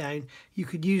your way down. You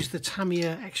could use the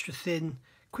Tamiya extra thin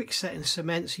quick set in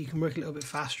cement, so you can work a little bit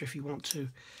faster if you want to.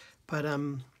 But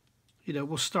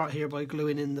we'll start here by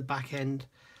gluing in the back end,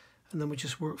 and then we'll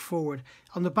just work forward.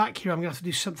 On the back here, I'm going to have to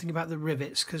do something about the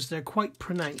rivets because they're quite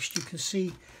pronounced. You can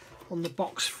see on the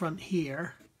box front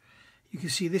here, you can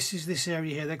see this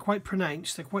area here. They're quite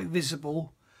pronounced. They're quite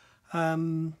visible,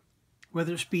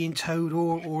 whether it's being towed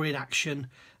or in action.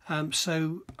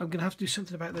 So I'm going to have to do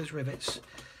something about those rivets.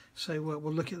 So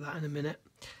we'll look at that in a minute.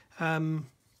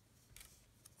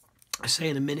 I say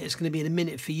in a minute, it's going to be in a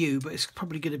minute for you, but it's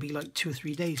probably going to be like 2 or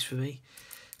 3 days for me.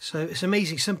 So it's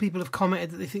amazing. Some people have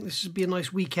commented that they think this would be a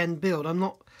nice weekend build. I'm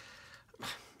not.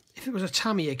 If it was a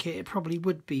Tamiya kit, it probably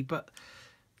would be, but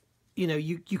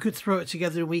you could throw it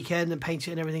together a weekend and paint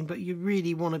it and everything, but you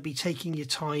really want to be taking your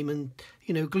time and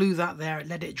glue that there,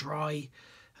 let it dry,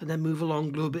 and then move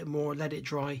along, glue a bit more, let it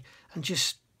dry, and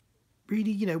just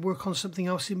really work on something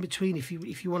else in between. If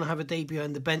you want to have a day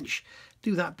behind the bench,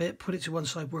 do that bit, put it to one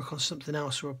side, work on something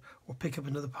else, or pick up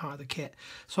another part of the kit.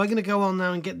 So I'm going to go on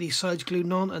now and get these sides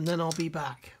glued on, and then I'll be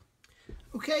back.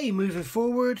 Okay, moving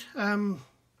forward,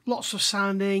 lots of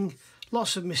sanding,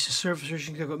 lots of Mr. Surfacers.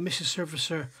 I've got Mr.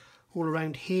 Surfacer all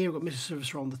around here. We've got Mr.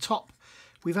 Surfacer on the top.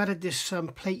 We've added this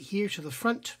plate here to the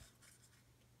front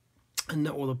and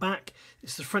or the back.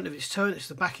 It's the front if it's towing, it's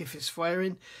the back if it's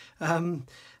firing, and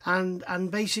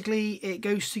basically it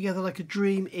goes together like a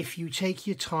dream if you take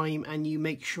your time and you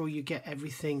make sure you get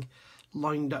everything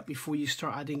lined up before you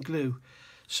start adding glue.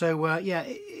 So yeah,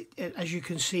 as you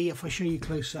can see, if I show you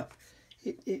close up,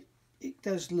 it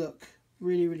does look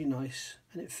really nice,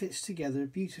 and it fits together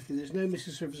beautifully. There's no Mr.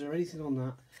 Surfacer or anything on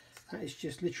that. That is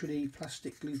just literally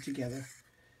plastic glued together.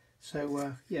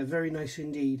 So yeah, very nice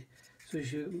indeed. So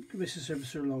there's your Mr.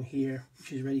 Surfacer along here,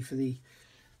 which is ready for the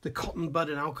cotton bud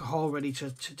and alcohol, ready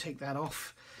to take that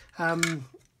off.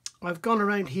 I've gone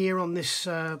around here on this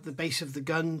the base of the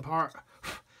gun part.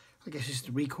 I guess it's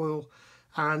the recoil,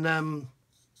 and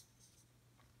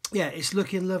yeah, it's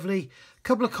looking lovely. A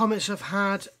couple of comments I've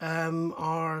had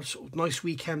are sort of nice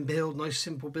weekend build, nice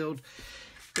simple build.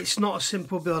 It's not a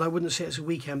simple build. I wouldn't say it's a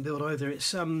weekend build either.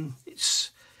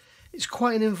 It's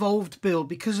quite an involved build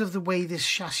because of the way this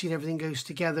chassis and everything goes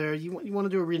together. You want to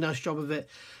do a really nice job of it.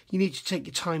 You need to take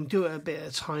your time, do it a bit at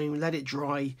a time, let it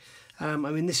dry. I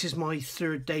mean, this is my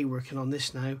 3rd day working on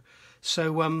this now,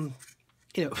 so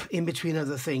in between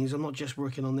other things, I'm not just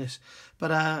working on this,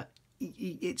 but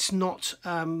it's not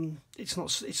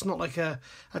like a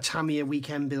Tamiya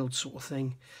weekend build sort of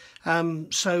thing.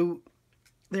 So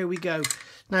there we go.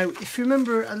 Now, if you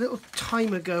remember a little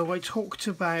time ago, I talked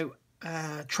about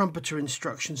trumpeter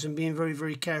instructions and being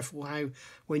very careful how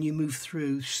when you move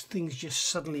through things just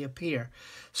suddenly appear.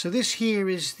 So this here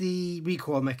is the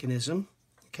recoil mechanism.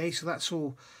 Okay, so that's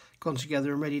all gone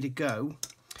together and ready to go.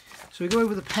 So we go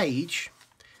over the page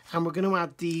and we're going to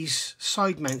add these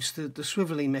side mounts, the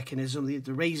swiveling mechanism,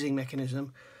 the raising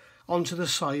mechanism, onto the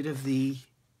side of the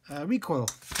recoil.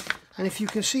 And if you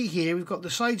can see here, we've got the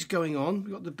sides going on,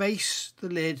 we've got the base, the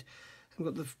lid, we've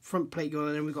got the front plate going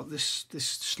on, and we've got this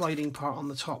sliding part on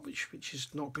the top, which is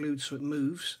not glued, so it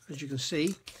moves, as you can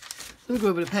see. Then we go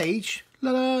over the page,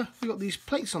 we've got these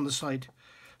plates on the side.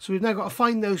 So we've now got to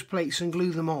find those plates and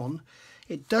glue them on.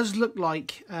 It does look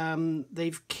like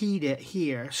they've keyed it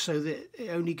here so that it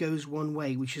only goes one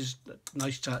way, which is a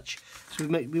nice touch. So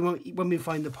we won't, when we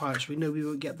find the parts, we know we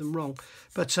won't get them wrong.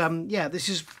 But yeah, this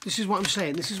is what I'm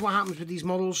saying. This is what happens with these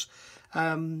models.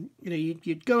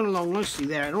 You're going along nicely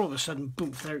there, and all of a sudden,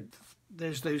 boom!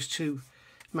 There's those two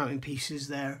mounting pieces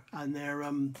there, and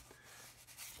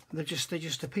they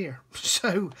just appear.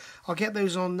 So I'll get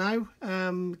those on now.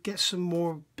 Get some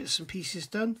more bits and pieces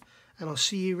done, and I'll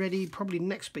see you ready. Probably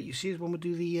next bit you see is when we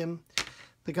do the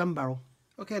gun barrel.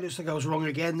 Okay, looks like I was wrong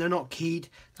again. They're not keyed.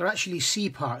 They're actually C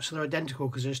parts, so they're identical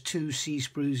because there's 2 C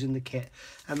sprues in the kit,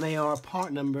 and they are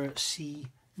part number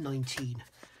C19.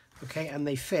 Okay, and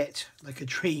they fit like a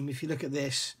dream. If you look at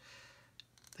this,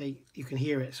 you can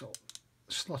hear it sort of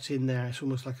slot in there. It's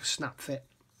almost like a snap fit.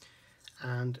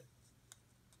 And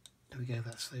there we go.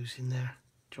 That's those in there.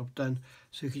 Job done.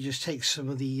 So you can just take some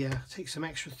of the take some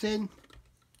extra thin,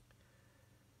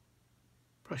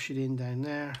 brush it in down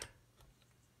there,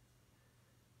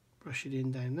 brush it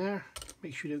in down there.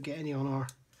 Make sure you don't get any on our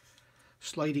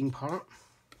sliding part.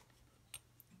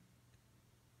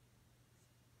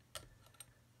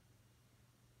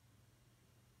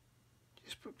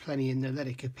 Put plenty in there, let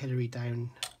it capillary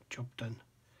down, job done.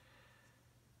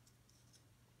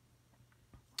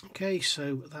 Okay,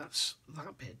 so that's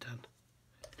that bit done.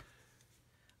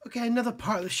 Okay, another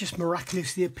part that's just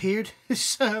miraculously appeared.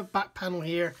 This back panel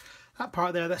here, that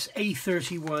part there, that's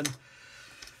A31.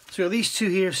 So these two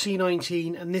here,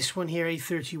 C19, and this one here,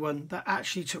 A31, that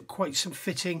actually took quite some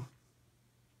fitting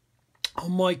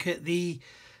on my kit. The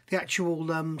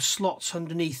actual slots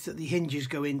underneath that the hinges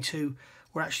go into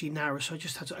were actually narrow, so I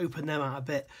just had to open them out a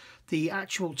bit. The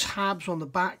actual tabs on the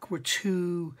back were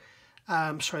too,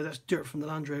 sorry, that's dirt from the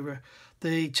Land Rover.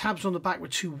 The tabs on the back were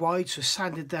too wide, so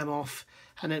sanded them off,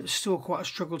 and it was still quite a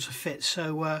struggle to fit.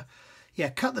 So yeah,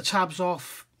 cut the tabs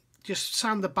off, just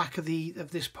sand the back of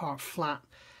this part flat,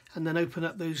 and then open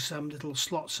up those little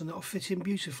slots, and it'll fit in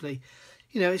beautifully.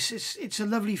 You know, it's a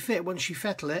lovely fit once you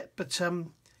fettle it, but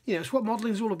you know, it's what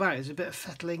modelling is all about, is a bit of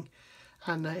fettling,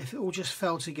 and if it all just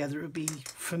fell together, it would be,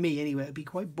 for me anyway, it would be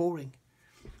quite boring.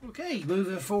 Okay,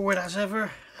 moving forward as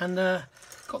ever, and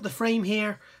got the frame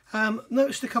here.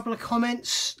 Noticed a couple of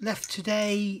comments left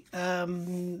today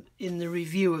in the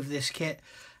review of this kit,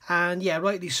 and yeah,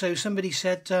 rightly so. Somebody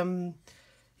said,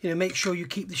 you know, make sure you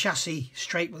keep the chassis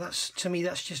straight. Well, that's, to me,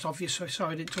 that's just obvious, so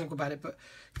sorry I didn't talk about it, but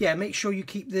yeah, make sure you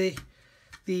keep the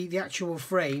actual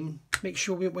frame, make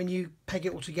sure when you peg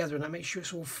it all together, and that, make sure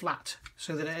it's all flat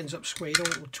so that it ends up square. You don't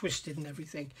want it all twisted and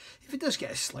everything. If it does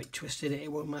get a slight twist in it,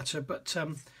 it won't matter, but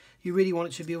you really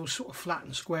want it to be all sort of flat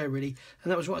and square, really.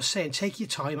 And that was what I was saying, take your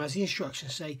time, as the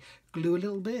instructions say, glue a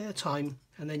little bit at a time,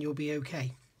 and then you'll be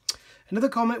okay. Another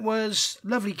comment was,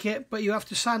 lovely kit, but you have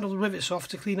to sand all the rivets off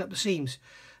to clean up the seams.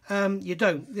 You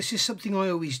don't. This is something I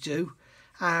always do,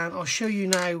 and I'll show you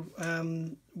now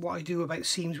what I do about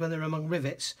seams when they're among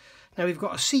rivets. Now we've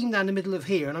got a seam down the middle of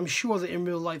here, and I'm sure that in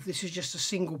real life this is just a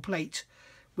single plate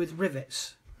with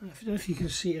rivets. I don't know if you can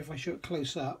see it if I show it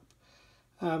close up.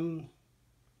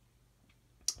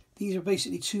 These are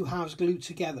basically two halves glued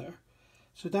together.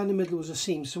 So down the middle was a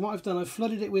seam. So what I've done, I've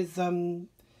flooded it with Mr.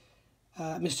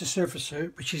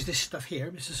 Surfacer, which is this stuff here,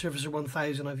 Mr. Surfacer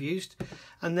 1000 I've used.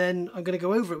 And then I'm going to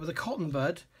go over it with a cotton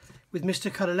bud with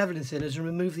Mr. Colour Leveling Thinners and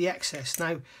remove the excess.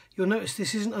 Now, you'll notice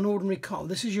this isn't an ordinary cotton.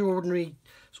 This is your ordinary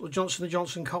sort of Johnson &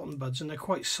 Johnson cotton buds, and they're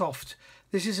quite soft.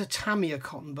 This is a Tamiya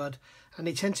cotton bud, and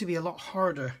they tend to be a lot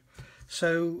harder.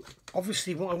 So,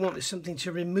 obviously, what I want is something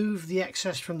to remove the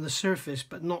excess from the surface,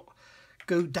 but not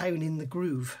go down in the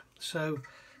groove. So,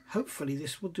 hopefully,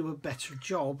 this will do a better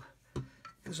job,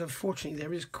 because unfortunately,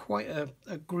 there is quite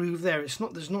a groove there.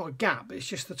 There's not a gap, it's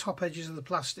just the top edges of the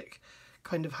plastic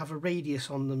kind of have a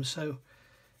radius on them, so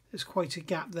there's quite a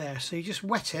gap there. So you just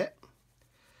wet it,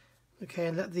 okay,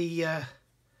 and let the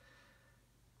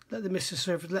Mr.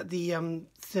 Surface, let the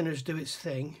thinners do its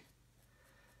thing,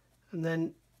 and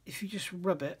then if you just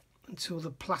rub it until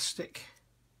the plastic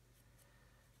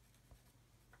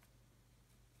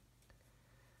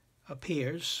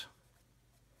appears,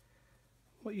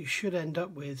 what you should end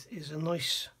up with is a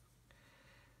nice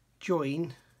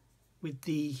join with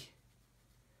the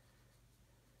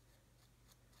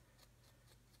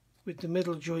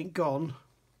middle joint gone,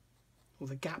 or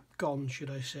the gap gone should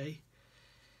I say,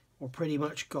 or pretty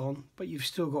much gone, but you've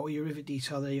still got all your rivet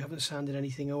detail there, you haven't sanded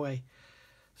anything away.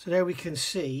 So there we can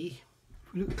see,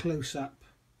 if we look close up,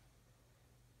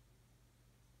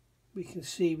 we can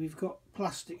see we've got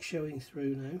plastic showing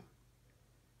through now,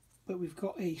 but we've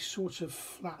got a sort of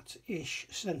flat-ish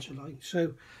centre line.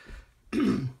 So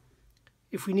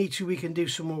if we need to, we can do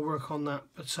some more work on that,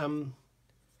 but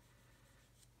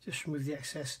just remove the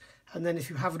excess. And then if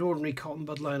you have an ordinary cotton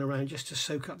bud lying around, just to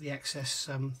soak up the excess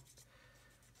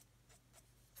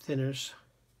thinners.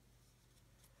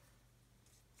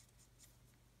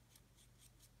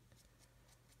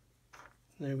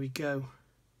 There we go.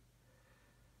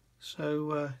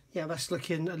 So yeah, that's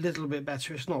looking a little bit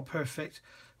better. It's not perfect.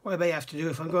 What I may have to do,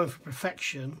 if I'm going for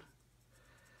perfection,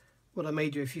 what I may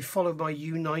do, if you follow my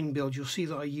U9 build, you'll see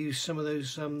that I use some of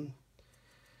those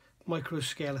micro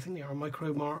scale, I think they are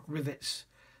micro mark rivets.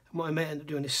 And what I may end up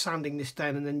doing is sanding this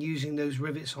down and then using those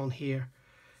rivets on here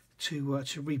to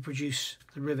reproduce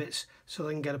the rivets so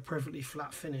they can get a perfectly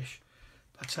flat finish.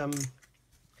 But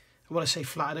when I say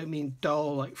flat, I don't mean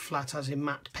dull, like flat as in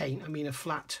matte paint. I mean a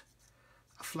flat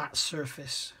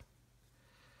surface.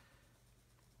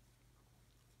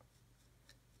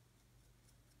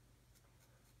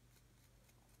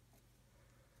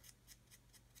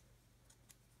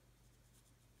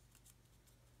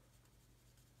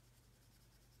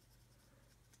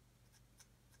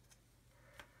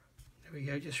 There we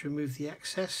go, just remove the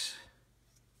excess.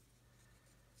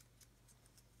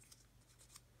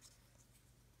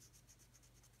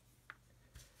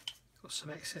 Got some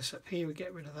excess up here, we'll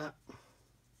get rid of that.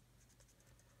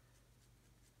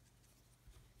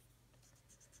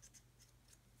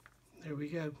 There we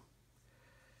go.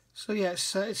 So yeah,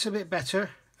 it's a bit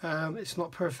better. It's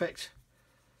not perfect.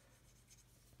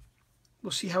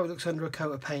 We'll see how it looks under a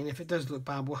coat of paint. If it does look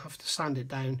bad, we'll have to sand it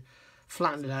down,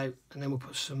 flatten it out, and then we'll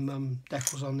put some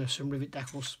decals on there, some rivet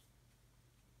decals.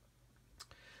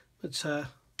 But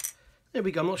there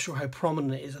we go. I'm not sure how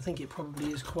prominent it is. I think it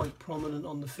probably is quite prominent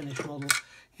on the finished model.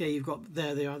 Yeah, you've got,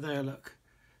 there they are there, look.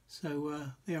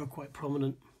 So they are quite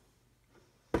prominent.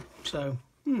 So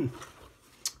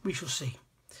we shall see.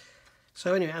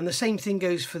 So anyway, and the same thing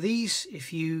goes for these.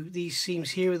 If you, these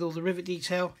seams here with all the rivet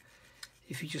detail,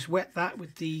 if you just wet that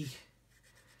with the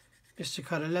Mr.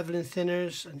 Cutter leveling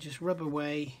thinners and just rub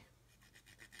away,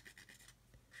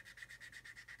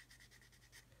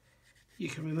 you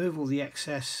can remove all the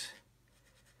excess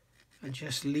and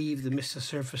just leave the Mr.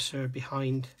 Surfacer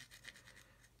behind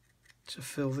to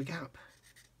fill the gap.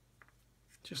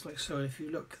 Just like so. If you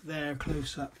look there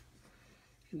close up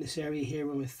in this area here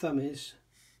where my thumb is,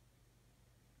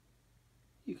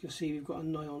 you can see we've got a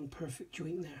nigh on perfect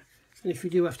joint there. And if we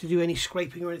do have to do any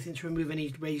scraping or anything to remove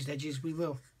any raised edges, we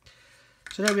will.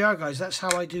 So there we are, guys. That's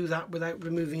how I do that without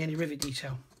removing any rivet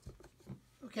detail.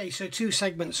 Okay, so 2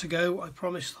 segments ago I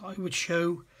promised I would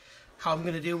show how I'm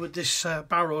going to deal with this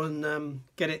barrel and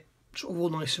get it sort of all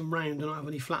nice and round and not have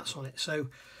any flats on it. So,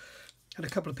 and a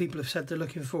couple of people have said they're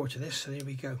looking forward to this, so there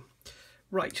we go.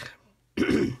 Right.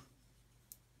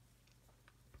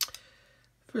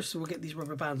 First of all, get these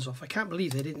rubber bands off. I can't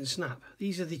believe they didn't snap.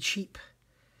 These are the cheap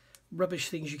rubbish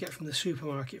things you get from the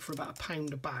supermarket for about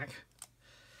 £1 a bag.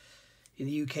 In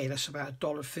the UK, that's about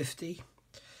 $1.50.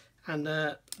 And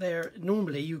they're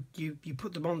normally you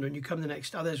put them on there and you come the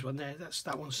next. Oh, there's one there.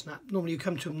 That one snapped. Normally you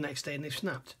come to them the next day and they've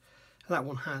snapped. That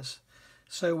one has.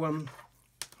 So I'm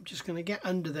just going to get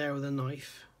under there with a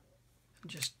knife and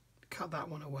just cut that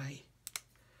one away.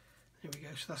 There we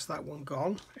go. So that's that one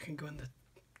gone. I can go in the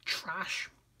trash.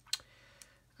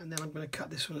 And then I'm going to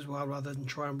cut this one as well rather than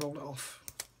try and roll it off.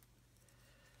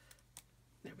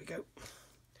 There we go.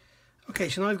 Okay,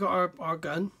 so now I've got our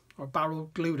gun, our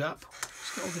barrel glued up.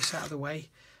 Let's get all this out of the way.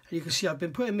 And you can see I've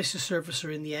been putting Mr.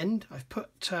 Surfacer in the end. I've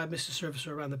put Mr.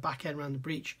 Surfacer around the back end, around the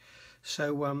breech.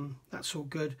 So that's all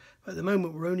good. But at the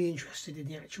moment we're only interested in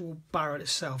the actual barrel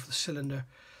itself, the cylinder.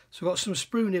 So I've got some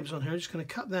sprue nibs on here. I'm just going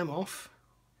to cut them off.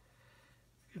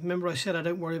 Remember I said I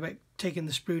don't worry about taking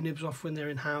the sprue nibs off when they're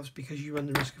in halves because you run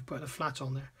the risk of putting a flat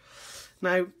on there.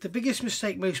 Now, the biggest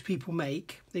mistake most people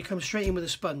make, they come straight in with a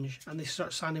sponge and they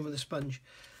start sanding with a sponge.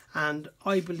 And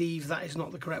I believe that is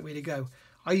not the correct way to go.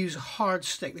 I use a hard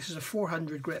stick. This is a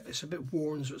 400 grip. It's a bit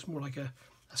worn, so it's more like a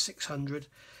 600.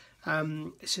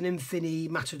 It's an Infini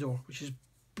Matador, which is a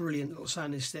brilliant little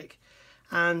sanding stick.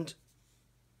 And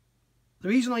the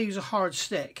reason I use a hard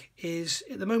stick is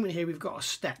at the moment here we've got a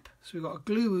step. So we've got a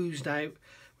glue oozed out.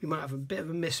 We might have a bit of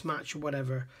a mismatch or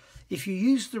whatever. If you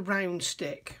use the round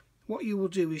stick, what you will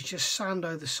do is just sand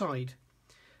either side.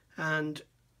 And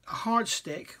a hard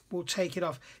stick will take it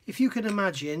off. If you can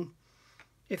imagine,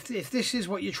 if this is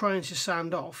what you're trying to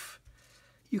sand off,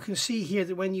 you can see here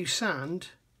that when you sand,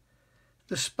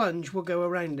 the sponge will go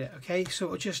around it, okay? So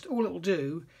it'll just, all it will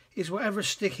do is whatever's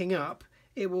sticking up,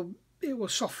 it will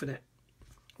soften it.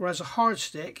 Whereas a hard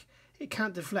stick, it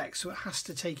can't deflect, so it has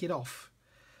to take it off.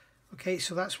 Okay,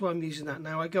 so that's why I'm using that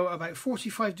now. I go at about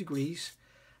 45 degrees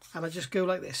and I just go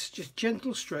like this, just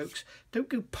gentle strokes. Don't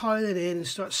go piling in and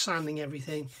start sanding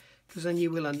everything because then you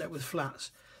will end up with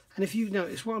flats. And if you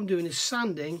notice, what I'm doing is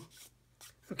sanding.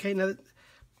 Okay, now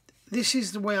this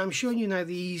is the way I'm showing you now,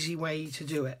 the easy way to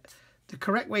do it. The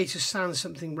correct way to sand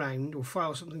something round or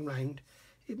file something round,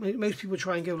 most people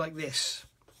try and go like this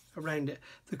around it.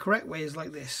 The correct way is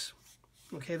like this.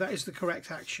 Okay, that is the correct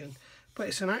action, but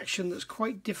it's an action that's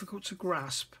quite difficult to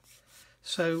grasp.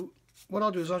 So what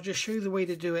I'll do is I'll just show you the way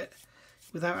to do it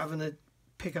without having to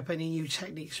pick up any new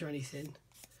techniques or anything.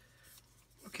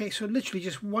 Okay, so literally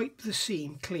just wipe the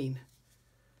seam clean.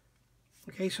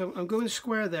 Okay, so I'm going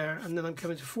square there and then I'm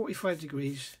coming to 45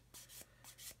 degrees.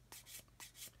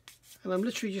 And I'm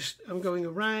literally just, I'm going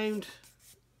around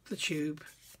the tube.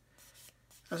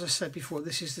 As I said before,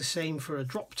 this is the same for a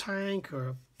drop tank or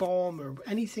a bomb or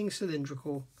anything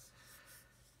cylindrical.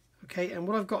 Okay, and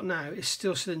what I've got now is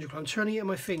still cylindrical. I'm turning it in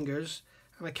my fingers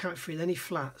and I can't feel any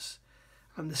flats.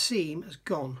 And the seam has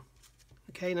gone.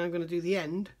 Okay, now I'm going to do the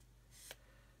end.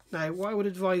 Now, what I would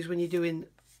advise when you're doing,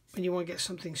 when you want to get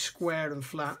something square and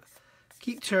flat,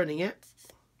 keep turning it.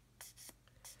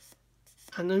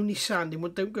 And only sanding,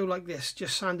 don't go like this,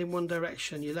 just sand in one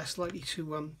direction. You're less likely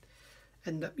to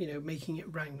end up, making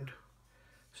it round.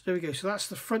 So there we go. So that's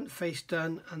the front face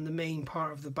done and the main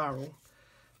part of the barrel.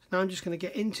 So now I'm just going to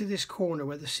get into this corner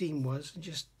where the seam was and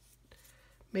just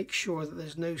make sure that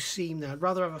there's no seam there. I'd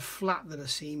rather have a flat than a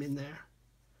seam in there.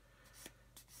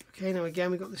 Okay, now again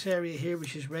we've got this area here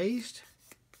which is raised.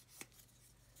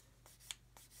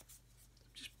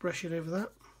 Just brush it over that.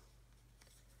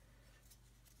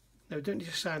 Now we don't need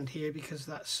to sand here because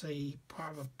that's a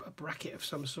part of a bracket of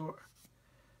some sort.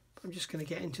 But I'm just going to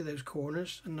get into those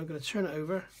corners and I'm going to turn it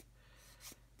over.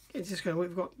 It's just going to,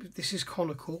 we've got, this is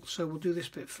conical, so we'll do this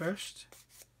bit first.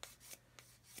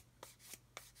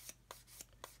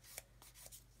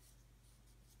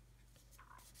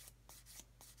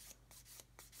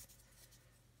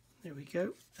 There we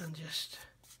go, and just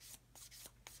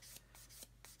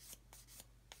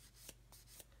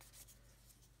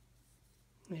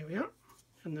there we are.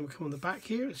 And then we come on the back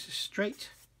here, this is straight.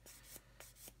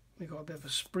 We've got a bit of a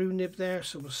sprue nib there,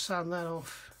 so we'll sand that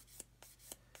off.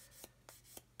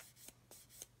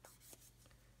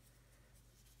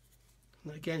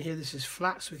 And again here this is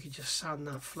flat, so we can just sand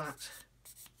that flat.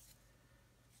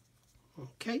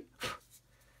 Okay,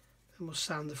 and we'll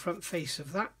sand the front face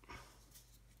of that.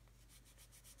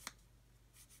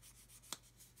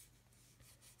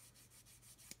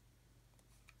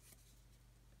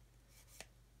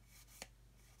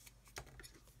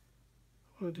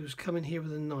 What I'll do is come in here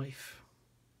with a knife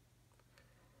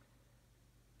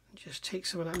and just take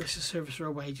some of that Mr. Surfacer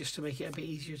away just to make it a bit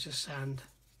easier to sand.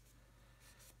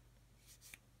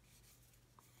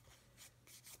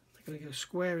 I'm going to go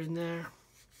square in there.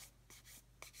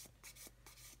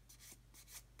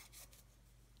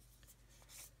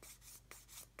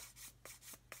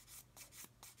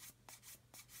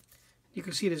 You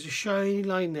can see there's a shiny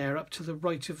line there up to the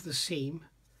right of the seam.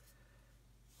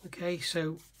 Okay,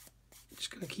 so just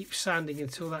going to keep sanding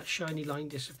until that shiny line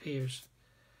disappears.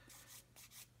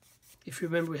 If you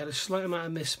remember, we had a slight amount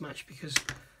of mismatch because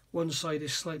one side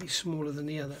is slightly smaller than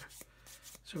the other.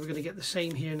 So we're going to get the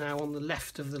same here now on the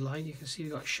left of the line. You can see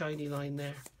we've got a shiny line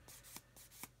there.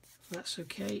 That's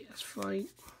okay, that's fine.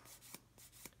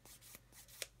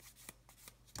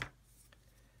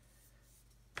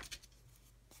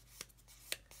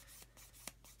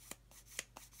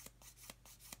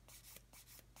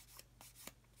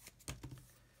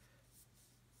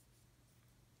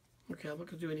 Okay, I'm not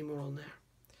going to do any more on there.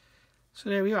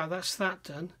 So there we are, that's that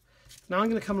done. Now I'm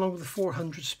going to come along with the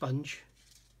 400 sponge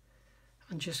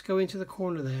and just go into the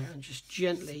corner there and just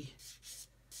gently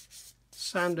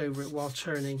sand over it while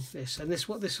turning this. And this,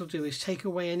 what this will do is take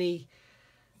away any,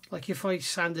 like if I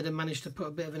sanded and managed to put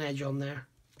a bit of an edge on there,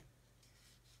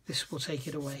 this will take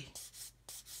it away.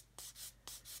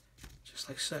 Just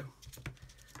like so.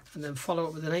 And then follow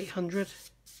up with an 800.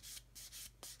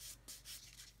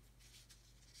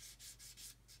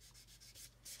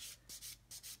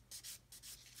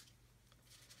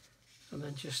 And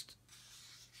then just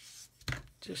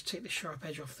take the sharp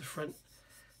edge off the front,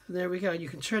 and there we go. And you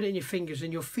can turn it in your fingers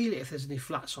and you'll feel it if there's any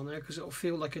flats on there because it'll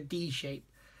feel like a D shape.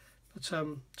 But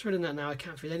turning that now, I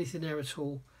can't feel anything there at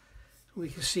all. We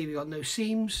can see we've got no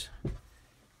seams.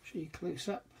 Show you close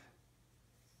up.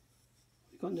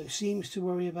 We've got no seams to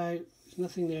worry about. There's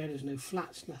nothing there. There's no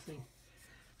flats, nothing.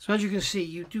 So as you can see,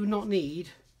 you do not need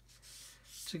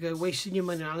to go wasting your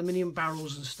money on aluminium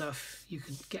barrels and stuff. You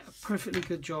can get a perfectly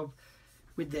good job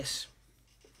with this,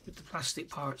 with the plastic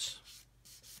parts.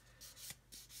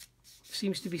 It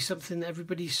seems to be something that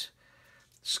everybody's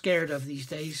scared of these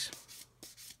days,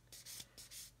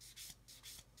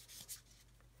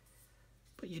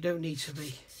 but you don't need to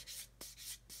be.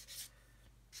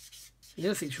 The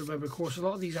other thing to remember, of course, a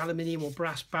lot of these aluminium or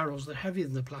brass barrels, they're heavier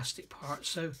than the plastic parts,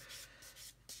 so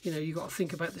you know, you've got to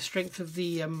think about the strength of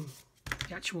the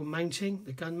actual mounting,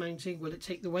 the gun mounting. Will it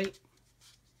take the weight?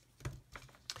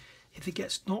 If it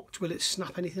gets knocked, will it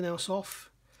snap anything else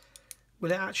off?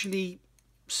 Will it actually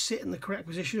sit in the correct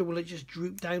position, or will it just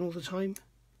droop down all the time?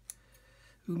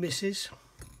 Who misses?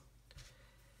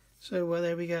 So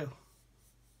there we go.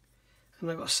 And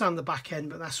I've got to sand the back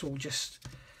end, but that's all just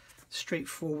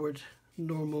straightforward,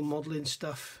 normal modelling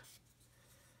stuff.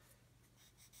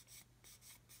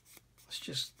 It's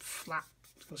just flat.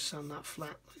 I'm going to sand that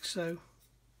flat like so.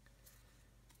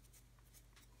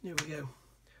 There we go.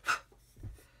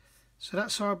 So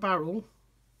that's our barrel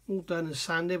all done and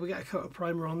sanded. We get a coat of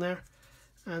primer on there,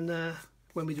 and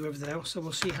when we do everything else, so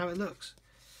we'll see how it looks.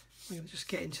 I'm going to just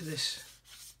get into this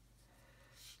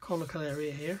conical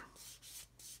area here,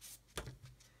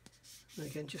 and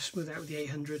again just smooth out with the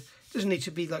 800. It doesn't need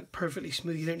to be like perfectly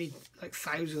smooth. You don't need like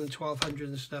 1000 and 1200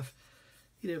 and stuff.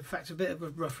 You know, in fact, a bit of a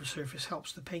rougher surface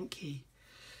helps the paint key.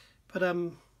 But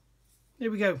there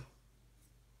we go.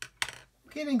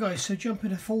 Okay then guys, so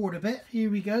jumping forward a bit,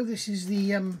 here we go. This is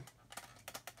the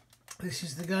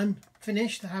gun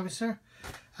finished, the Howitzer,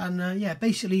 and yeah,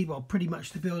 basically, well, pretty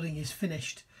much the building is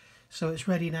finished, so it's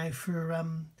ready now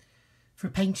for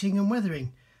painting and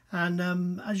weathering.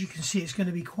 And as you can see, it's going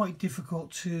to be quite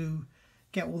difficult to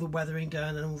get all the weathering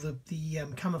done and all the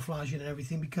camouflaging and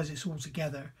everything because it's all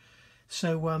together.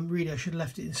 So really I should have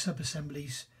left it in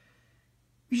sub-assemblies,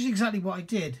 which is exactly what I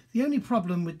did. The only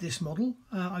problem with this model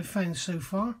I've found so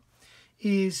far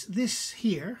is this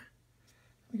here.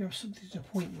 Let me grab something to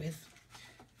point with.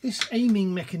 This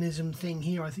aiming mechanism thing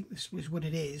here, I think this is what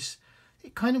it is.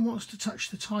 It kind of wants to touch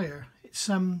the tyre. It's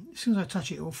as soon as I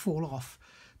touch it, it will fall off.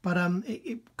 But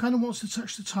it kind of wants to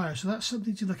touch the tyre, so that's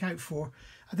something to look out for.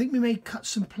 I think we may cut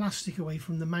some plastic away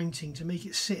from the mounting to make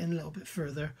it sit in a little bit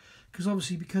further, because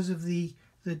obviously because of the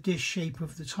dish shape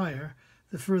of the tyre,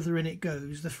 the further in it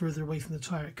goes, the further away from the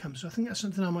tyre it comes. So I think that's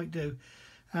something I might do,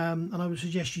 and I would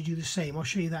suggest you do the same. I'll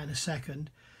show you that in a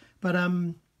second. But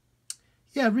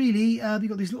yeah, really, you've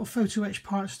got these little photo etch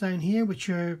parts down here, which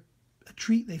are a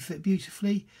treat. They fit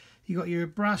beautifully. You got your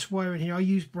brass wire in here. I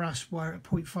used brass wire at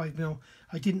 0.5mm.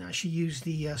 I didn't actually use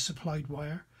the supplied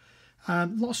wire.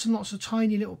 Lots and lots of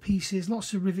tiny little pieces,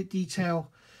 lots of rivet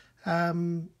detail.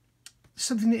 Something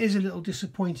that is a little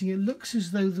disappointing. It looks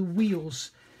as though the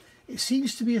wheels, it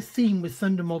seems to be a theme with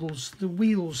Thunder models. The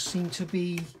wheels seem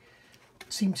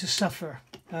to suffer.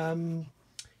 You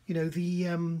know,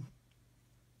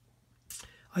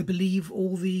 I believe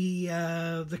all the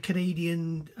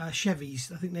Canadian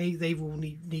Chevys, I think they all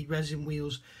need resin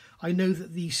wheels. I know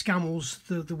that the Scamels,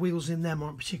 the wheels in them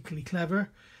aren't particularly clever.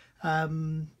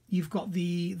 You've got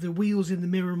the wheels in the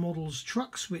Mirror Models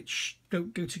trucks, which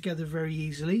don't go together very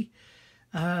easily.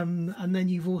 And then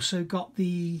you've also got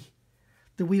the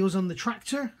wheels on the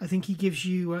tractor. I think he gives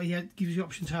you gives you the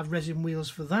option to have resin wheels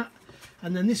for that.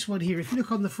 And then this one here, if you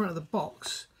look on the front of the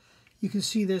box, you can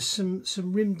see there's some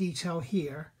rim detail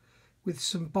here with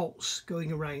some bolts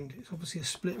going around. It's obviously a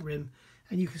split rim,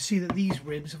 and you can see that these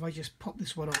rims, if I just pop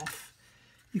this one off,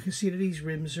 you can see that these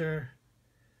rims are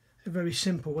very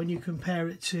simple when you compare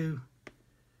it to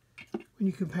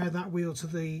that wheel to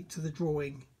the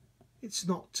drawing. It's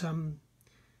not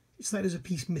it's like there's a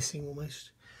piece missing almost.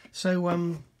 So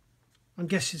I'm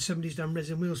guessing somebody's done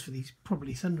resin wheels for these,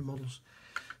 probably Thunder models.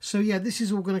 So yeah, this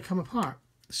is all going to come apart.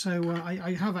 So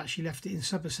I have actually left it in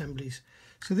sub-assemblies.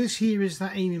 So this here is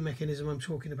that aiming mechanism I'm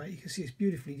talking about. You can see it's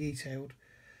beautifully detailed,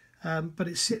 but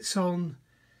it sits on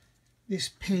this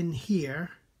pin here.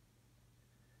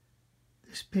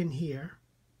 This pin here.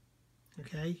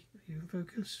 Okay, you can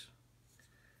focus.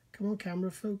 Come on, camera,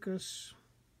 focus.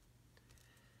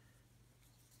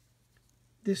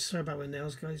 This, sorry about my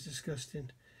nails, guys,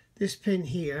 disgusting. This pin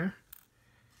here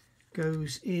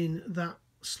goes in that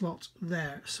slot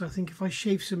there. So I think if I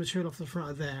shave some material off the front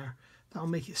of there, that'll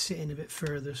make it sit in a bit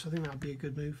further. So I think that'll be a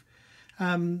good move.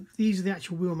 These are the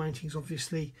actual wheel mountings,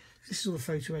 obviously. This is all the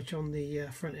photo etch on the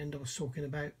front end I was talking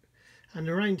about. And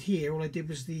around here, all I did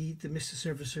was the Mr.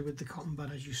 Servicer with the cotton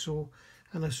bud, as you saw.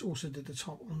 And I also did the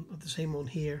top one, the same on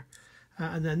here.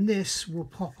 And then this will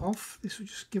pop off. This will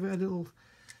just give it a little,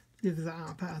 lift that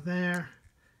up out of there.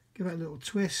 Give it a little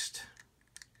twist.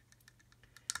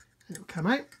 And it'll come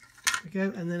out. There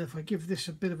we go. And then if I give this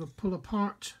a bit of a pull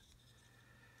apart,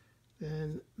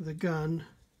 then the gun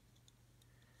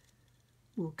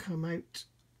will come out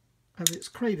of its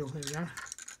cradle. There we are.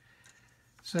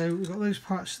 So we've got those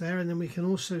parts there, and then we can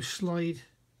also slide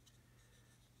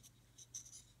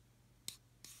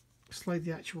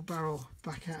the actual barrel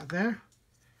back out of there.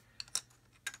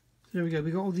 There we go.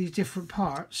 We've got all these different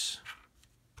parts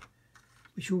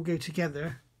which all go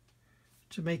together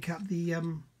to make up the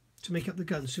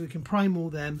gun. So we can prime all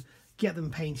them, get them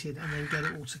painted, and then get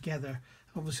it all together.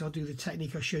 Obviously I'll do the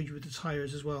technique I showed you with the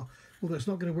tyres as well, although it's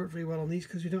not going to work very well on these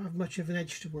because we don't have much of an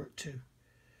edge to work to.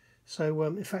 So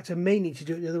in fact I may need to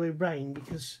do it the other way round,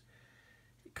 because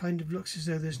it kind of looks as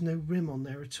though there's no rim on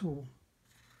there at all.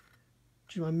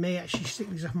 Do you know, I may actually stick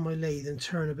these up on my lathe and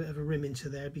turn a bit of a rim into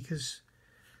there, because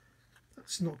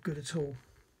that's not good at all.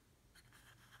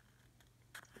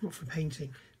 Not for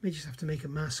painting. May just have to make a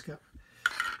mask up.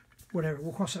 Whatever,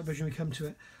 we'll cross that bridge when we come to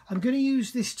it. I'm going to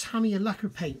use this Tamiya lacquer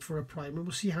paint for a primer.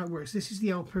 We'll see how it works. This is the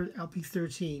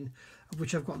LP13, of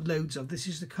which I've got loads of. This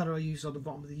is the colour I used on the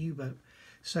bottom of the U-boat.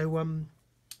 So I've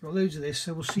got loads of this,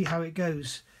 so we'll see how it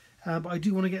goes. But I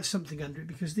do want to get something under it,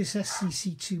 because this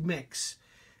SCC2 mix,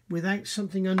 without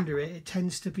something under it, it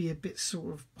tends to be a bit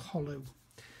sort of hollow.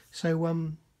 So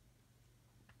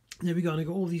there we go. And I've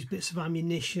got all these bits of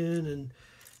ammunition, and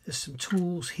there's some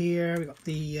tools here. We've got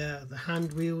the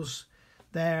hand wheels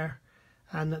there,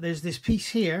 and there's this piece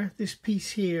here. This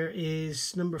piece here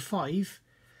is number 5,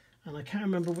 and I can't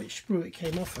remember which sprue it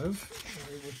came off of.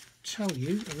 I will tell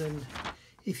you, and then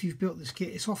if you've built this kit,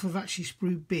 it's off of actually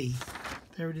sprue B.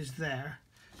 There it is there.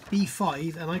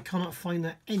 B5, and I cannot find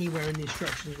that anywhere in the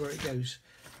instructions where it goes.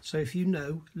 So if you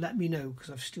know, let me know, because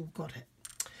I've still got it.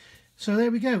 So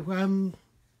there we go.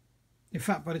 In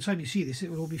fact, by the time you see this,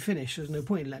 it will all be finished. There's no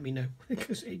point in letting me know,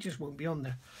 because it just won't be on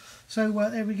there. So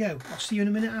there we go. I'll see you in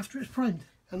a minute after it's primed.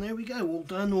 And there we go, all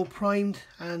done, all primed.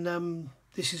 And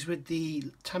this is with the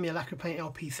Tamiya Lacquer Paint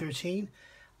LP13.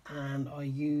 And I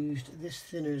used this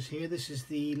thinners here. This is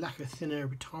the lacquer thinner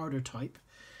retarder type.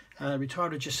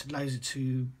 Retarder just allows it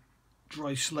to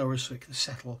dry slower so it can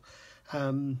settle.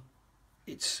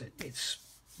 It's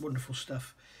wonderful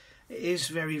stuff. It is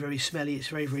very, very smelly. It's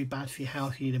very, very bad for your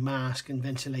health. You need a mask and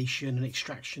ventilation and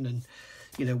extraction and,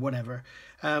 you know, whatever.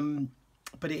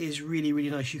 But it is really, really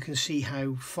nice. You can see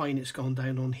how fine it's gone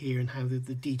down on here and how the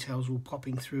details all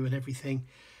popping through and everything.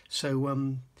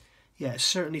 So yeah, it's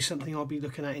certainly something I'll be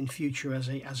looking at in future as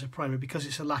a primer, because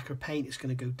it's a lacquer paint. It's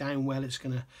going to go down well. It's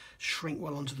going to shrink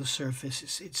well onto the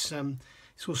surface. It's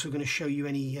also going to show you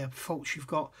any faults you've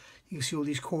got. You can see all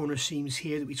these corner seams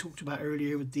here that we talked about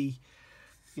earlier with the,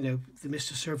 you know, the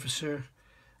Mr. Surfacer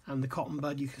and the cotton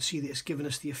bud. You can see that it's given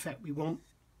us the effect we want.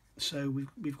 So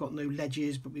we've got no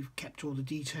ledges, but we've kept all the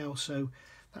detail. So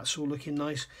that's all looking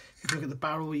nice. If you look at the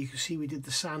barrel, you can see we did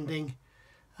the sanding.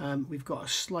 We've got a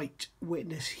slight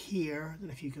wetness here. I don't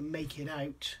know if you can make it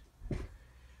out. If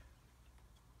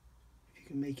you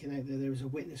can make it out there is a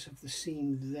wetness of the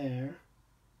seam there.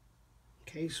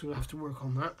 Okay, so we'll have to work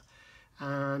on that.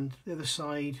 And the other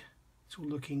side, it's all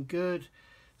looking good.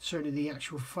 Certainly the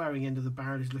actual firing end of the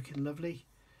barrel is looking lovely.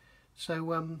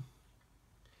 So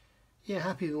yeah,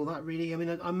 happy with all that really. I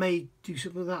mean, I may do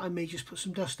something with that. I may just put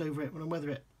some dust over it when I weather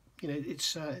it. You know,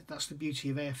 it's that's the beauty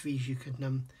of AFVs. You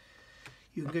can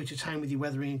go to town with your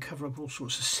weathering and cover up all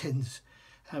sorts of sins.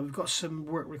 We've got some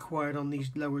work required on these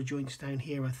lower joints down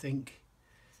here, I think.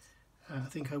 I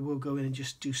think I will go in and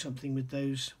just do something with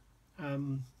those,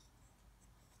 because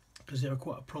they're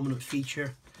quite a prominent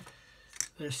feature.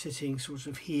 They're sitting sort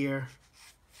of here,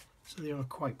 so they are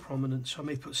quite prominent. So I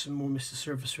may put some more Mr.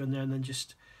 Surfacer in there and then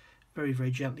just very,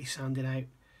 very gently sand it out.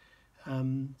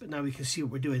 But now we can see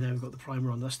what we're doing now. We've got the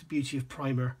primer on. That's the beauty of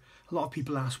primer. A lot of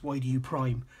people ask, why do you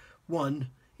prime? One,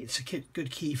 it's a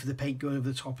good key for the paint going over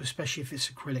the top, especially if it's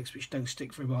acrylics, which don't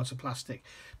stick very well to plastic,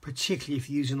 particularly if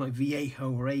you're using like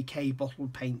Viejo or AK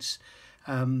bottled paints.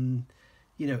 You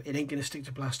know, it ain't going to stick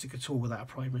to plastic at all without a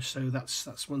primer, so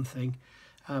that's one thing.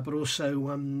 But also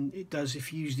it does,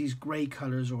 if you use these grey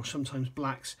colours or sometimes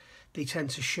blacks, they tend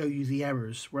to show you the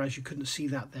errors, whereas you couldn't see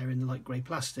that there in the light grey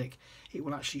plastic. It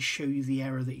will actually show you the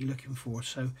error that you're looking for,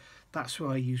 so that's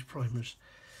why I use primers.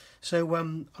 So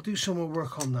I'll do some more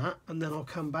work on that, and then I'll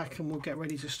come back and we'll get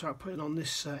ready to start putting on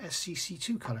this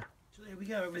SCC2 colour. So there we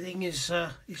go, everything is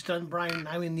done brown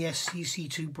now in the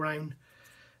SCC2 brown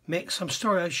mix. I'm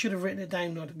sorry, I should have written it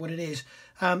down what it is.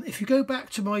 If you go back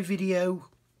to my video,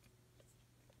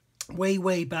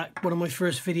 way back, one of my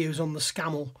first videos on the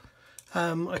Scamel,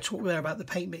 I talked there about the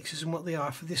paint mixes and what they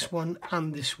are for this one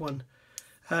and this one.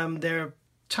 They're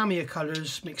Tamiya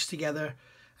colours mixed together,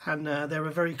 and they're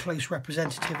a very close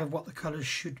representative of what the colours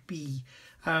should be.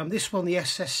 This one, the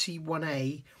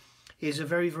SSC1A, is a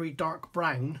very, very dark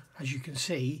brown, as you can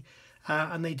see,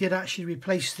 and they did actually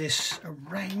replace this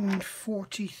around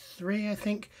 43, I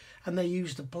think, and they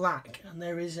used the black, and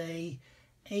there is a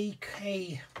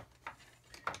AK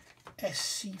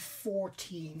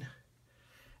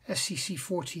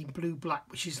SCC14 blue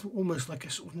black, which is almost like a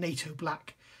sort of NATO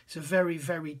black. It's a very,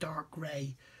 very dark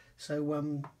grey,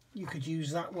 so you could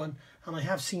use that one. And I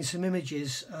have seen some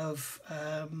images of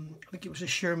I think it was a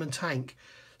Sherman tank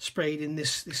sprayed in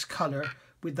this colour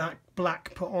with that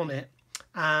black put on it,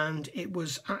 and it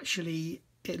was actually,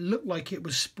 it looked like it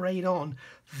was sprayed on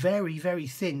very, very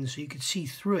thin, so you could see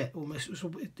through it almost. It was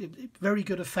a very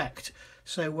good effect,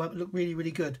 so it looked really,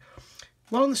 really good.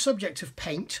 Well, on the subject of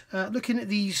paint, looking at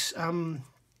these are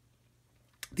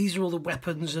all the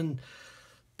weapons and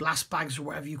blast bags or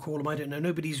whatever you call them. I don't know,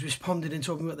 nobody's responded and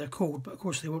talking what they're called, but of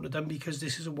course they won't have done because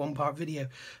this is a one-part video.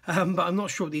 But I'm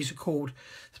not sure what these are called,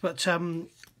 but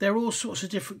they're all sorts of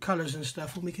different colours and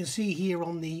stuff, and we can see here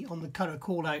on the colour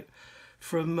call out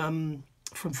from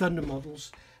Thunder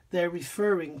Models, they're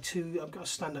referring to, I've got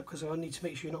to stand up because I need to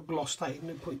make sure you're not glossed out,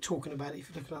 no point talking about it if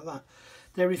you're looking like that.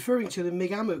 They're referring to the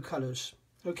Migamo colours.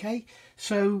 Okay,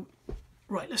 so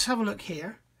right, let's have a look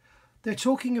here. They're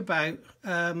talking about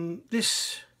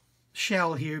this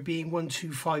shell here being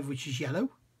 125, which is yellow.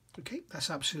 Okay,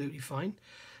 that's absolutely fine.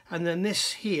 And then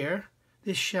this here,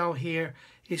 this shell here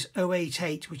is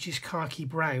 088, which is khaki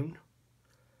brown.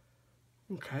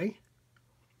 Okay.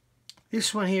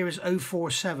 This one here is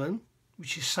 047,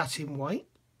 which is satin white.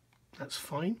 That's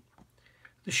fine.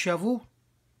 The shovel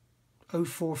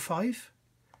 045,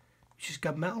 which is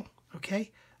gunmetal,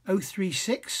 okay.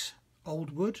 036,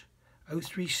 old wood.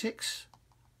 036,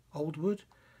 old wood.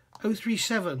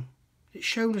 037, it's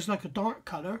shown as like a dark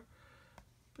colour,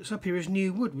 but it's up here as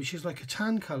new wood, which is like a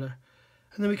tan colour.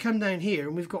 And then we come down here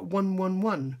and we've got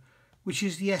 111, which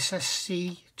is the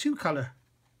SSC2 colour.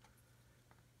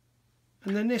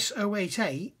 And then this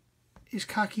 088 is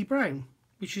khaki brown,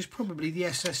 which is probably the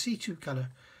SSC2 colour.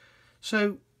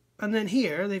 So, and then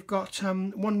here they've got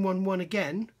 111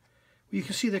 again. You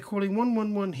can see they're calling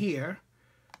 111 here,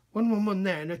 111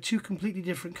 there, and they're two completely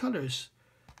different colours.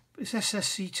 But it's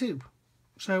SSC2.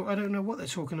 So I don't know what they're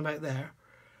talking about there.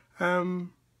 And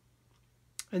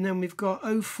then we've got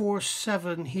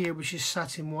 047 here, which is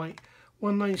satin white.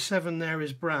 197 there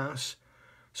is brass.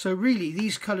 So really,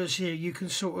 these colours here, you can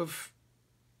sort of,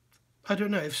 I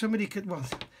don't know, if somebody could, well,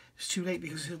 it's too late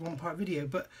because it's a one-part video,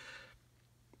 but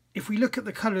if we look at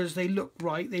the colours, they look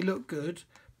right, they look good,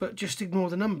 but just ignore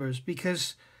the numbers,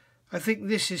 because I think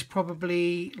this is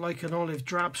probably like an olive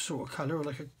drab sort of colour, or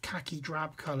like a khaki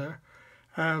drab colour.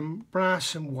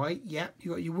 Brass and white, yep,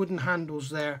 you got your wooden handles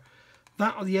there.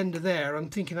 That at the end of there, I'm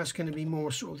thinking that's going to be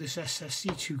more sort of this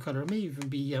SSC2 colour. It may even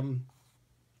be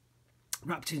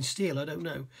wrapped in steel, I don't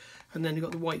know. And then you've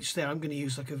got the whites there. I'm going to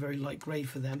use like a very light grey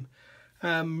for them.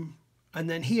 And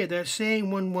then here they're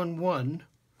saying 111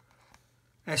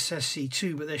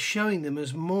 SSC2, but they're showing them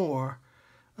as more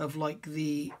of like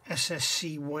the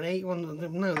SSC18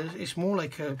 one. No, it's more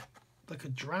like a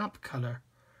drab colour.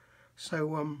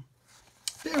 So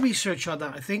bit of research on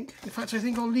that, I think. In fact, I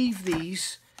think I'll leave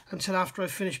these until after I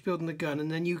finish building the gun,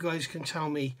 and then you guys can tell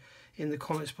me in the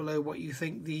comments below what you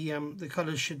think the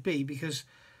colours should be, because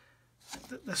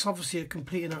that's obviously a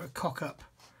complete and utter cock up.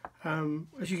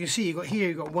 As you can see,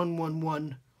 you've got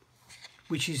 111,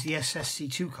 which is the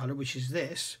SSC2 colour, which is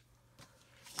this.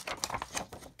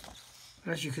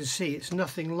 As you can see, it's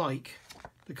nothing like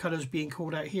the colours being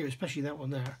called out here, especially that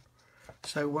one there.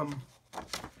 So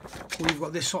we've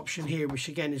got this option here, which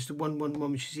again is the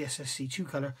 111, which is the SSC2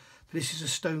 colour. But this is a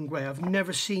stone grey. I've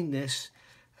never seen this.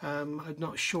 I'm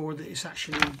not sure that it's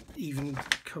actually even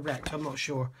correct. I'm not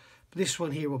sure. But this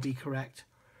one here will be correct.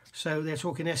 So they're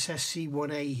talking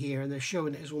SSC1A here, and they're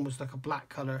showing it as almost like a black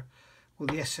colour. Well,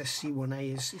 the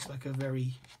SSC1A is like a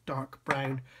very dark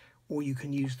brown, or you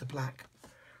can use the black.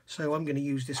 So I'm going to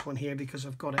use this one here because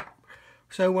I've got it.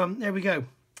 So there we go.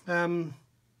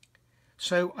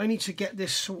 So I need to get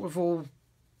this sort of all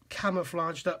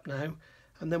camouflaged up now,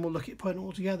 and then we'll look at putting it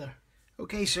all together.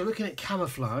 Okay, so looking at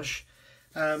camouflage,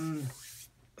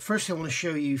 first I want to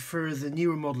show you for the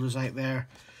newer modelers out there,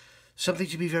 something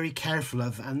to be very careful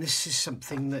of, and this is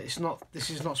something that this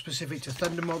is not specific to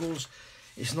Thunder models,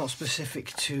 it's not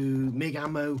specific to MiG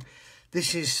ammo.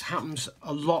 This happens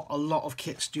a lot of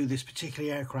kits do this,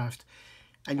 particularly aircraft,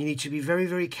 and you need to be very,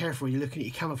 very careful when you're looking at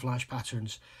your camouflage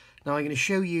patterns. Now I'm going to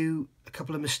show you a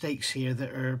couple of mistakes here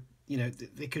that are, you know,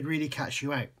 they could really catch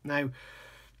you out. Now,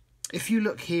 if you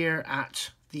look here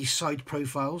at the side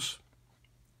profiles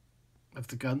of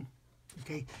the gun,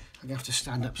 okay, I'm going to have to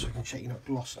stand up so I can check you're not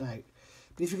glossed out.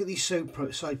 But if you look at these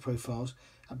side profiles,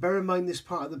 bear in mind this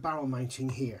part of the barrel mounting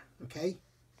here, okay?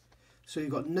 So you've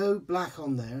got no black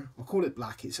on there. I'll call it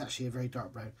black, it's actually a very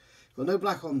dark brown. We've got no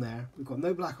black on there, we've got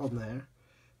no black on there.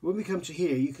 When we come to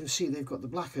here, you can see they've got the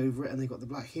black over it and they've got the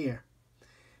black here.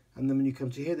 And then when you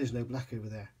come to here, there's no black over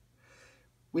there.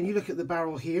 When you look at the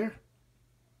barrel here,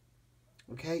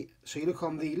 okay, so you look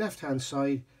on the left-hand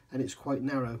side and it's quite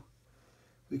narrow.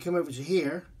 We come over to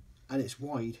here and it's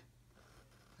wide.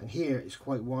 And here it's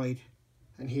quite wide.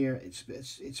 And here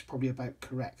it's probably about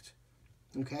correct.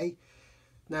 Okay,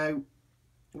 now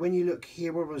when you look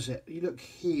here, where was it? You look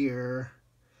here,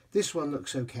 this one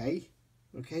looks okay.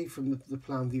 Okay, from the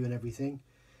plan view and everything,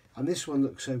 and this one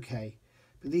looks okay,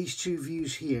 but these two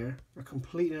views here are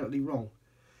completely and utterly wrong.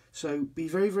 So be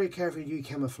very, very careful when you do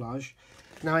camouflage.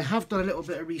 Now I have done a little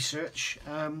bit of research.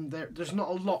 There's not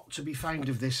a lot to be found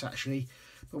of this actually,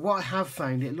 but what I have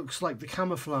found, it looks like the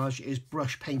camouflage is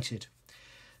brush painted,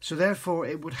 so therefore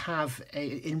it would have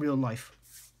in real life.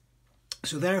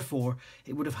 So therefore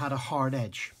it would have had a hard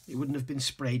edge. It wouldn't have been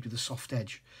sprayed with a soft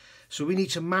edge. So we need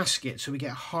to mask it so we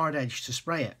get a hard edge to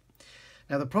spray it.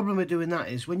 Now the problem with doing that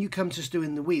is when you come to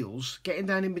doing the wheels, getting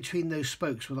down in between those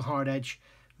spokes with a hard edge,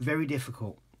 very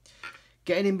difficult.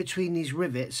 Getting in between these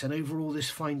rivets and over all this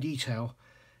fine detail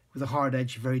with a hard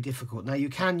edge, very difficult. Now you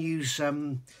can use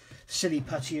silly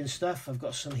putty and stuff. I've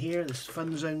got some here, this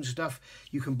Fun Zone stuff.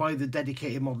 You can buy the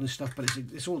dedicated modern stuff, but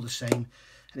it's all the same.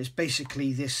 And it's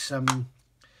basically this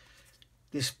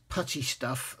this putty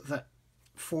stuff that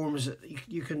forms,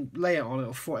 you can lay it on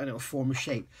and it'll form a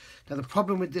shape. Now the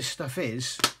problem with this stuff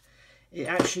is it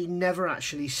actually never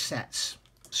actually sets.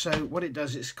 So what it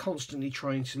does, it's constantly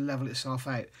trying to level itself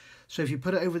out. So if you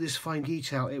put it over this fine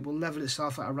detail, it will level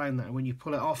itself out around that, and when you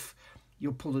pull it off,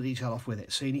 you'll pull the detail off with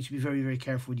it. So you need to be very, very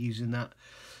careful with using that.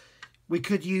 We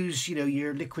could use, you know,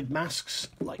 your liquid masks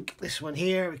like this one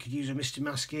here. We could use a misty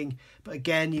masking, but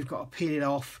again, you've got to peel it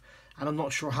off, and I'm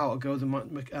not sure how it'll go with the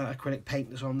acrylic paint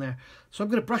that's on there. So I'm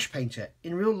going to brush paint it.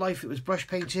 In real life, it was brush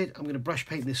painted. I'm going to brush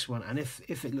paint this one, and if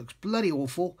it looks bloody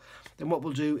awful, then what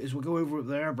we'll do is we'll go over it with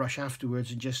the airbrush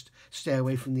afterwards and just stay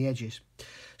away from the edges.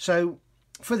 So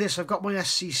for this, I've got my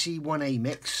SCC 1A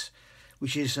mix,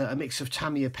 which is a mix of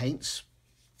Tamiya paints.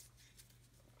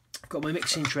 I've got my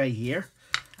mixing tray here.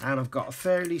 And I've got a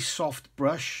fairly soft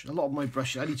brush. A lot of my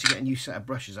brushes, I need to get a new set of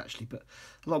brushes actually, but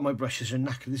a lot of my brushes are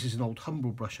knackered. This is an old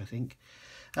Humble brush, I think.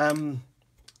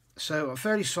 So a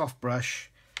fairly soft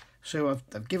brush. So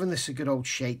I've given this a good old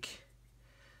shake.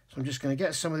 So I'm just going to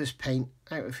get some of this paint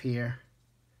out of here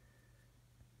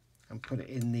and put it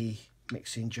in the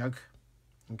mixing jug.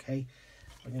 Okay,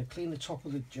 I'm going to clean the top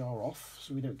of the jar off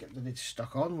so we don't get the lid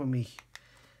stuck on when we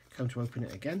come to open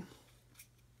it again.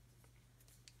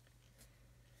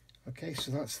 Okay, so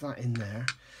that's that in there.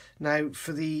 Now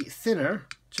for the thinner,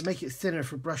 to make it thinner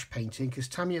for brush painting, because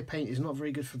Tamiya paint is not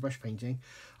very good for brush painting,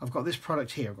 I've got this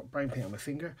product here. I've got brown paint on my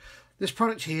finger. This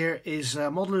product here is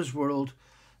Modeler's World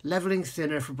Leveling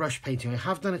Thinner for brush painting. I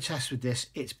have done a test with this.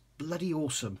 It's bloody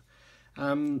awesome.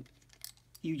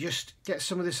 You just get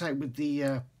some of this out with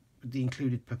the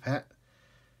included pipette.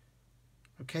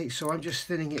 Okay, so I'm just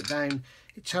thinning it down.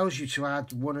 It tells you to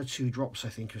add 1 or 2 drops, I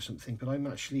think, or something, but I'm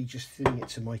actually just thinning it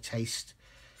to my taste,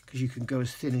 because you can go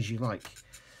as thin as you like.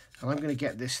 And I'm going to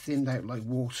get this thinned out like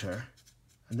water,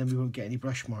 and then we won't get any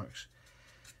brush marks.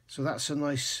 So that's a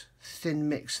nice thin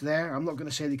mix there. I'm not going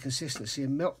to say the consistency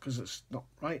of milk, because it's not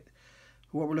right.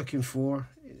 But what we're looking for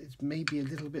is maybe a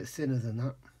little bit thinner than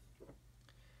that.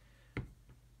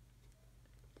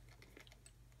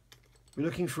 We're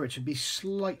looking for it to be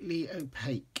slightly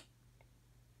opaque.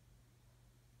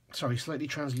 Sorry, slightly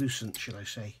translucent, should I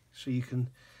say. So you can,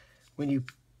 when you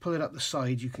pull it up the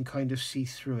side, you can kind of see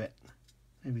through it.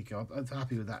 There we go. I'm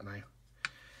happy with that now.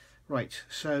 Right,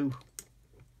 so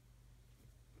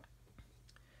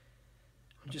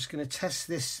I'm just going to test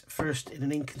this first in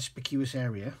an inconspicuous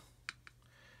area.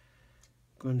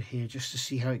 Go under here just to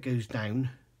see how it goes down.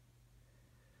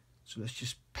 So let's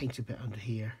just paint a bit under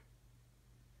here.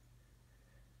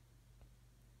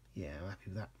 Yeah, I'm happy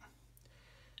with that.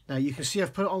 Now you can see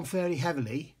I've put it on fairly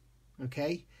heavily,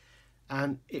 okay,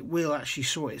 and it will actually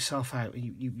sort itself out.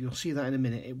 You'll see that in a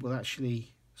minute. It will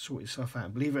actually sort itself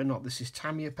out. Believe it or not, this is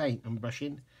Tamiya paint I'm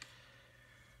brushing.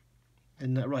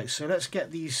 And right, so let's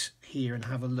get these here and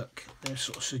have a look. They're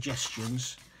sort of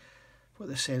suggestions, what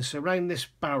they're saying. So around this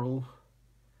barrel,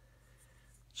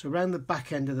 so around the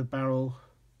back end of the barrel,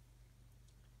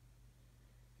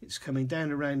 it's coming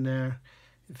down around there.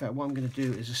 In fact, what I'm going to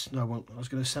do is just, no, I won't. I was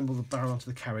going to assemble the barrel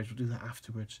onto the carriage. We'll do that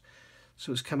afterwards.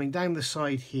 So it's coming down the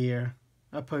side here,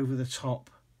 up over the top,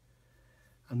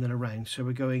 and then around. So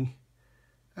we're going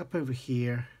up over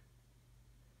here,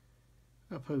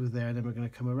 up over there, and then we're going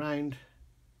to come around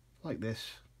like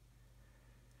this.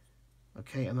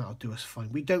 Okay, and that'll do us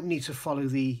fine. We don't need to follow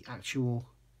the actual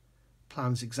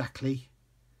plans exactly.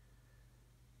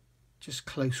 Just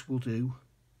close will do.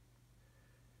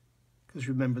 Because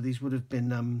remember, these would have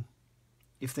been,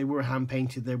 if they were hand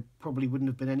painted, there probably wouldn't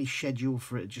have been any schedule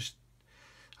for it. Just,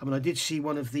 I mean, I did see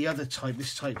one of the other type,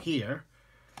 this type here,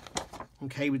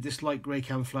 okay, with this light grey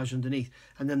camouflage underneath,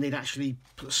 and then they'd actually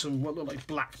put some what looked like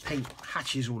black paint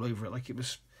hatches all over it, like it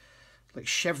was like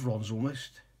chevrons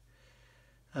almost.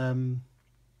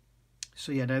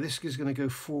 So yeah, now this is going to go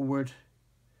forward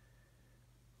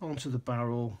onto the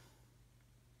barrel.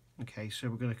 Okay, so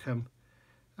we're going to come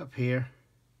up here,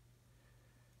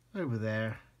 over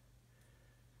there,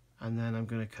 and then I'm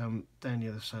going to come down the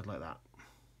other side like that.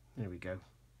 There we go.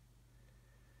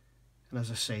 And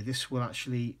as I say, this will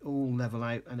actually all level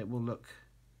out and it will look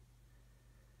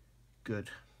good.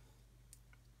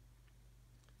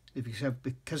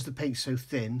 Because the paint's so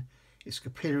thin, it's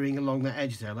capillarying along that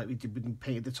edge there like we did when we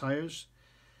painted the tyres.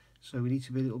 So we need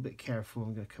to be a little bit careful.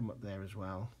 I'm going to come up there as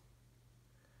well.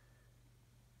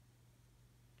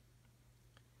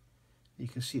 You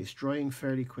can see it's drying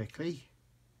fairly quickly,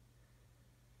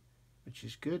 which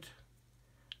is good,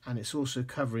 and it's also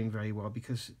covering very well,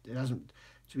 because it hasn't,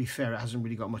 to be fair, it hasn't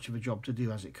really got much of a job to do,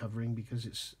 has it, covering, because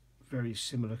it's very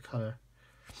similar colour.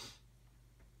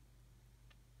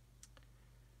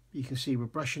 You can see we're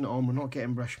brushing it on, we're not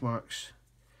getting brush marks.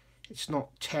 It's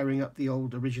not tearing up the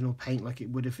old original paint like it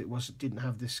would if it didn't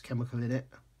have this chemical in it,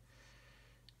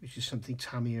 which is something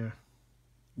Tamiya are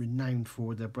renowned for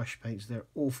with their brush paints. They're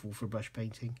awful for brush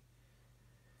painting.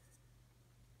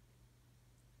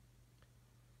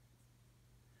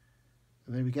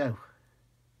 And there we go.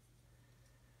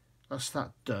 That's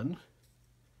that done.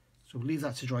 So we'll leave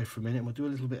that to dry for a minute and we'll do a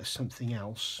little bit of something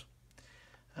else.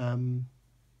 We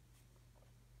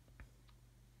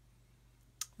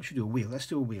should do a wheel. Let's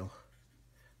do a wheel.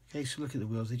 Okay, so look at the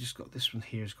wheels. They just got this one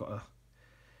here. It's got a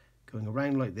going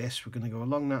around like this. We're going to go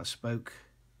along that spoke,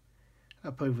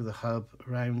 up over the hub,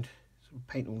 around. So we'll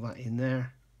paint all that in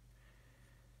there.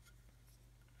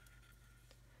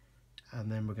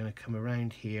 And then we're going to come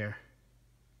around here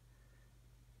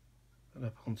and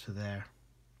up onto there.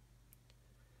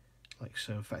 Like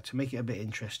so. In fact, to make it a bit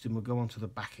interesting, we'll go onto the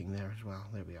backing there as well.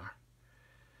 There we are.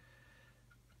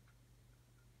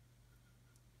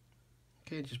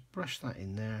 Okay, just brush that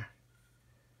in there.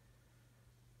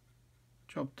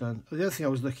 Job done. The other thing I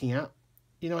was looking at,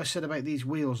 you know, I said about these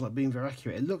wheels not being very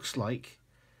accurate. It looks like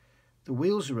the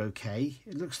wheels are okay.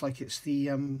 It looks like it's the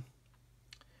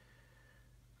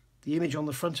image on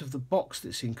the front of the box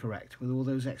that's incorrect with all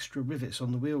those extra rivets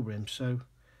on the wheel rim. So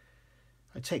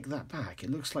I take that back. It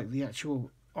looks like the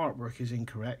actual artwork is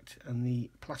incorrect and the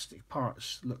plastic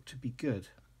parts look to be good.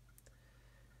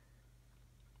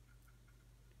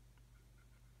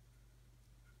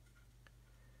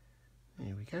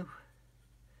 There we go.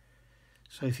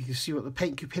 So if you can see what the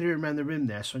paint capillary around the rim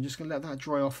there, so I'm just going to let that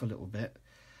dry off a little bit.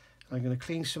 And I'm going to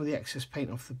clean some of the excess paint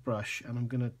off the brush, and I'm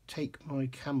going to take my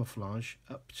camouflage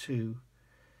up to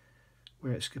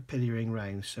where it's capillarying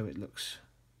round so it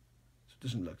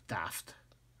doesn't look daft.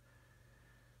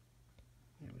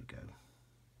 There we go.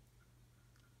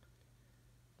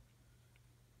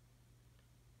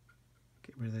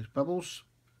 Get rid of those bubbles.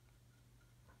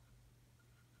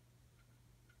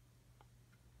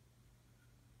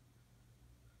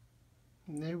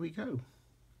 And there we go.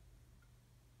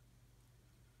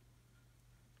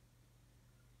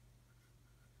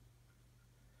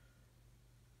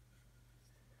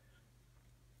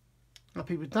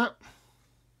 Happy with that?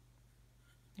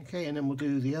 Okay, and then we'll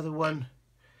do the other one.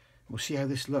 We'll see how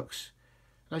this looks.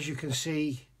 As you can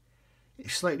see,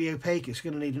 it's slightly opaque. It's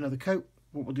going to need another coat.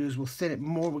 What we'll do is we'll thin it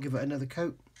more. We'll give it another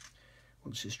coat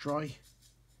once it's dry.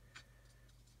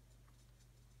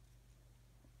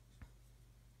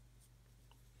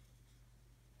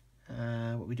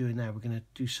 What are we doing now? We're going to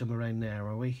do some around there,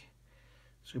 are we?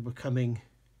 So we're coming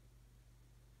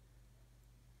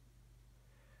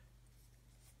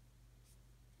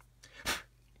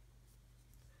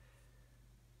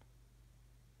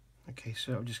okay,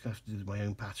 so I'm just going to have to do my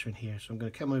own pattern here. So I'm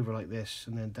going to come over like this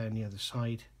and then down the other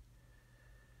side.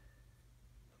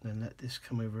 And then let this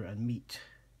come over and meet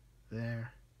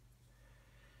there.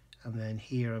 And then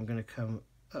here I'm going to come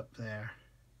up there.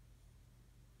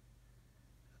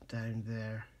 Down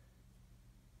there.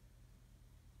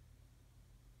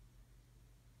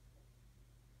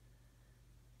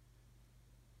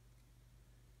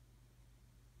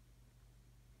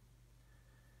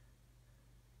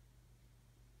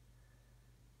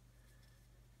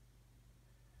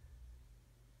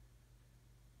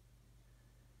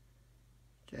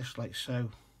 Just like so.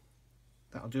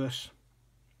 That'll do us.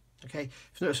 Okay,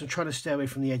 if you notice, I'm trying to stay away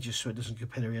from the edges so it doesn't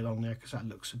capillary along there because that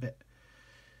looks a bit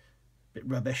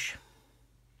rubbish.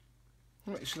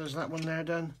 Right, so there's that one there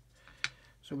done.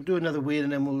 So we'll do another wheel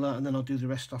and then I'll do the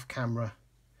rest off camera.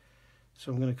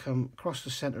 So I'm going to come across the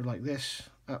centre like this,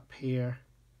 up here,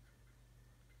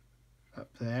 up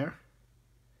there.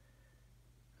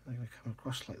 I'm going to come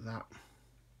across like that.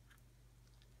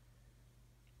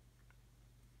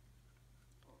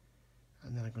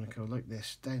 And then I'm going to go like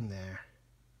this down there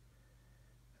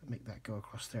and make that go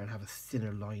across there and have a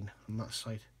thinner line on that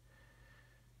side.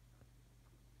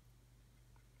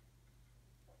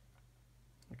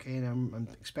 Okay, now I'm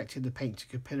expecting the paint to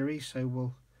capillary, so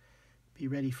we'll be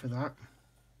ready for that.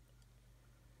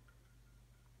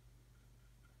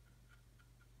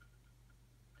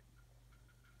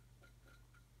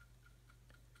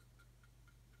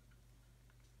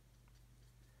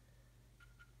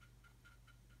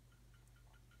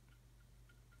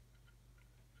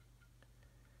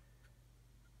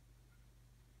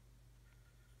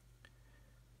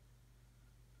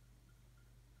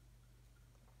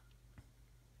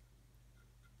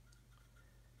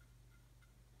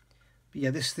 But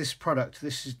yeah, this product,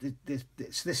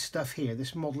 it's this stuff here,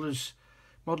 this Modeler's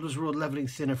Raw Leveling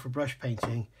Thinner for brush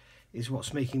painting is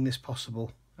what's making this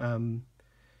possible.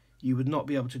 You would not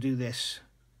be able to do this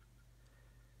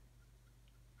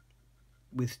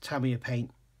with Tamiya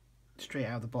paint straight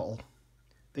out of the bottle.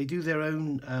 They do their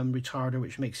own retarder,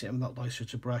 which makes it a lot nicer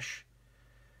to brush.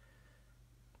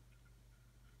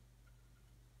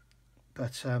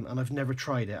 But and I've never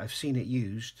tried it. I've seen it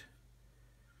used.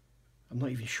 I'm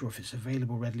not even sure if it's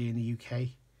available readily in the UK.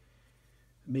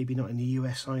 Maybe not in the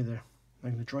US either. I'm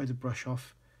going to dry the brush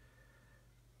off.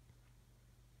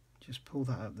 Just pull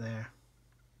that up there.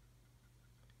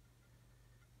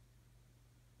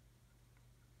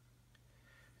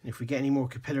 And if we get any more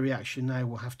capillary action now,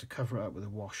 we'll have to cover it up with a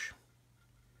wash.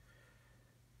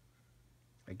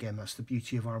 Again, that's the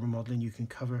beauty of armour modelling. You can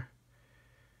cover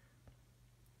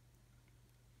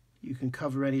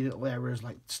any little errors,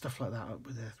 like stuff like that, up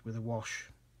with a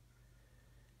wash.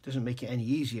 Doesn't make it any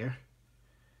easier,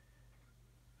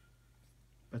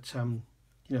 but you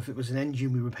know, if it was an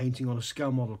engine we were painting on a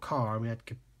scale model car and we had,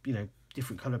 you know,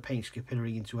 different colour paints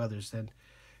capillarying into others, then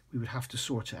we would have to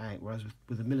sort it out. Whereas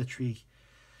with a military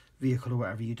vehicle or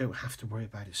whatever, you don't have to worry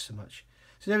about it so much.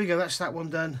 So there we go, that's that one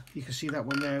done. You can see that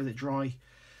one there with it dry.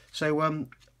 So we'll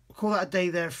call that a day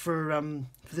there for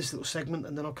this little segment,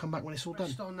 and then I'll come back when it's all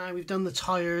done. On now, we've done the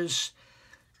tyres,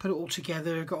 put it all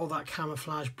together, got all that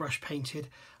camouflage brush painted,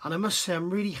 and I must say I'm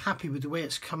really happy with the way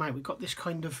it's come out. We've got this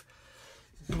kind of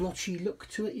blotchy look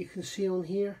to it, you can see on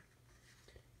here,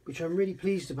 which I'm really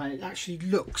pleased about. It actually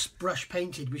looks brush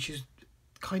painted, which is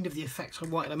kind of the effect I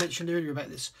wanted. I mentioned earlier about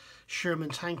this Sherman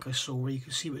tank I saw where you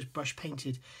can see it was brush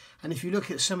painted, and if you look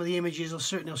at some of the images, or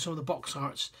certainly on some of the box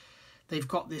arts, they've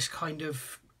got this kind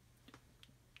of,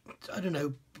 I don't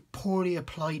know, poorly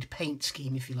applied paint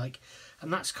scheme, if you like,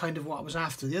 and that's kind of what I was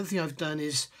after. The other thing I've done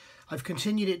is I've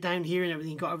continued it down here and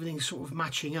everything, got everything sort of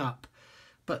matching up,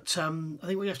 but I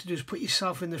think what you have to do is put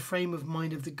yourself in the frame of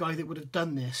mind of the guy that would have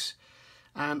done this,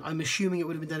 and I'm assuming it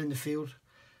would have been done in the field.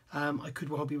 I could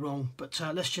well be wrong, but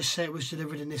let's just say it was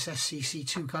delivered in this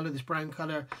SCC2 colour, this brown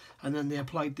colour, and then they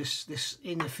applied this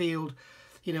in the field,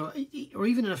 you know, or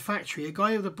even in a factory. A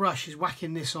guy with a brush is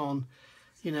whacking this on,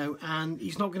 you know, and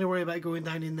he's not going to worry about going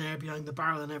down in there behind the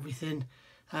barrel and everything,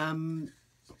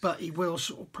 but he will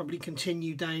sort of probably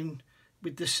continue down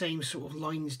with the same sort of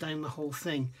lines down the whole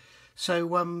thing.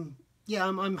 So yeah,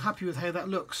 I'm happy with how that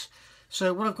looks.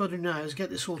 So what I've got to do now is get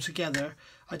this all together.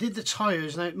 I did the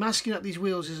tyres. Now, masking up these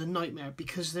wheels is a nightmare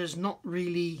because there's not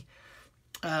really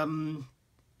a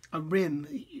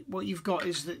rim. What you've got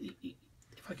is that,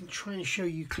 if I can try and show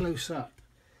you close up,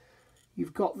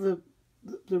 you've got the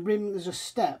rim, there's a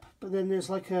step, but then there's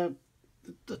like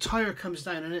the tyre comes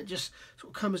down and it just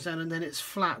sort of comes down, and then it's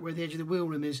flat where the edge of the wheel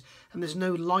rim is, and there's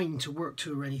no line to work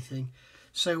to or anything.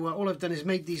 So all I've done is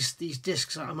made these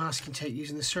discs out of masking tape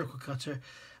using the circle cutter,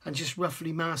 and just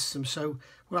roughly mask them. So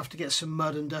we'll have to get some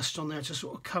mud and dust on there to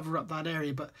sort of cover up that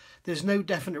area, but there's no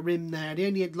definite rim there. The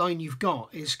only line you've got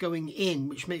is going in,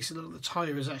 which makes it look like the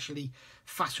tyre is actually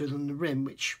fatter than the rim,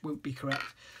 which won't be correct.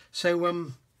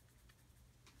 So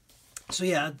so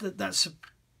yeah, that's a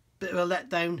bit of a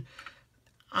letdown.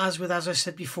 As I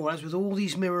said before, as with all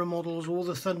these mirror models, all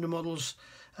the Thunder models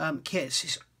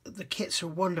kits, the kits are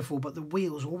wonderful, but the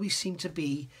wheels always seem to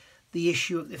be the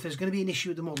issue. If there's going to be an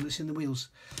issue with the model, it's in the wheels.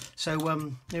 So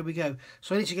there we go.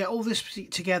 So I need to get all this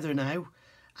together now,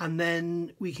 and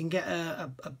then we can get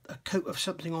a coat of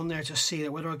something on there to seal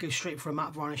it. Whether I go straight for a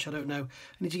matte varnish, I don't know.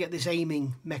 I need to get this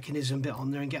aiming mechanism bit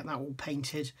on there and get that all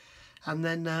painted, and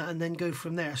then go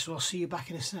from there. So I'll see you back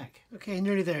in a sec. Okay,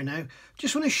 nearly there now.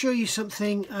 Just want to show you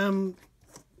something.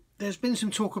 There's been some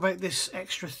talk about this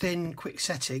extra thin quick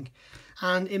setting,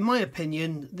 and in my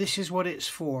opinion this is what it's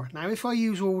for. Now if I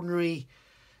use ordinary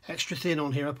extra thin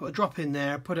on here, I put a drop in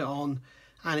there, put it on,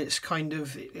 and it's kind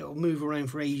of, it'll move around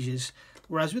for ages.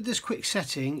 Whereas with this quick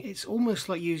setting, it's almost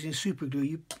like using super glue.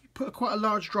 You put quite a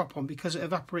large drop on because it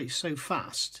evaporates so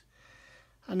fast,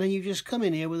 and then you just come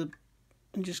in here with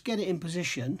and just get it in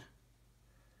position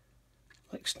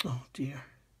like, oh dear,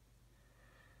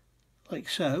 like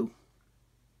so.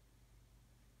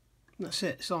 That's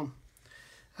it, it's on.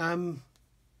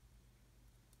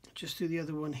 Just do the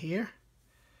other one here.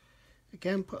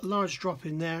 Again, put a large drop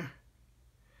in there.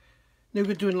 No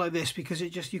good doing it like this because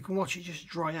it just, you can watch it just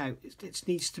dry out. It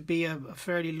needs to be a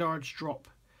fairly large drop,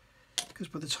 because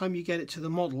by the time you get it to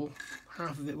the model,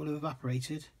 half of it will have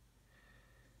evaporated.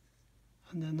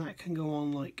 And then that can go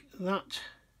on like that,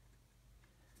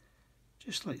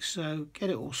 just like so. Get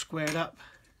it all squared up.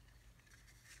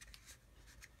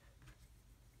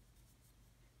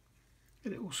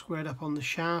 Get it all squared up on the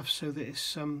shaft so that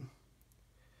it's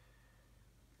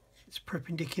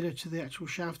perpendicular to the actual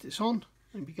shaft it's on.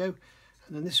 There we go.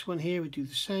 And then this one here we do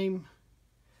the same.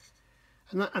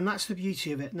 And that's the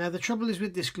beauty of it. Now the trouble is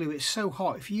with this glue, it's so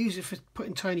hot. If you use it for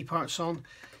putting tiny parts on,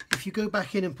 if you go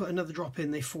back in and put another drop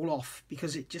in, they fall off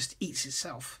because it just eats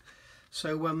itself.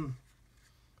 So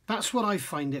that's what I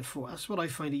find it for. That's what I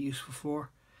find it useful for.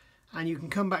 And you can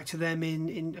come back to them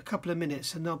in a couple of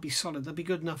minutes and they'll be solid. They'll be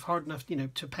good enough, hard enough, you know,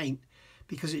 to paint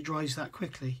because it dries that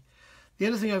quickly. The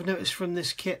other thing I've noticed from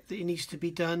this kit that it needs to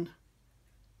be done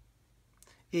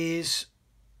is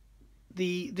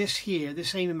this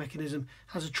aiming mechanism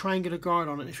has a triangular guard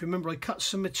on it. If you remember, I cut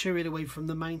some material away from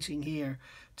the mounting here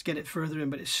to get it further in,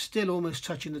 but it's still almost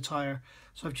touching the tyre.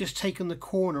 So I've just taken the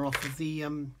corner off of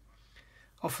the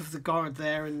guard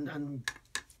there, and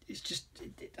it's just,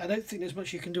 I don't think there's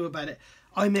much you can do about it.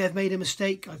 I may have made a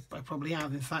mistake, I probably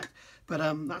have in fact, but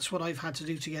that's what I've had to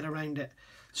do to get around it.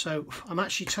 So I'm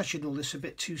actually touching all this a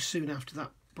bit too soon after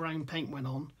that brown paint went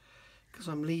on, because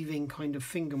I'm leaving kind of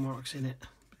finger marks in it.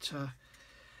 But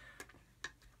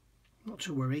not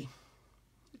to worry,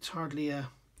 it's hardly a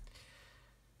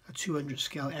 200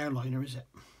 scale airliner, is it?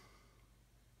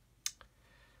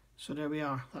 So there we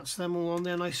are, that's them all on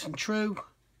there nice and true,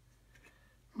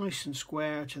 nice and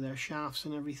square to their shafts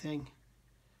and everything.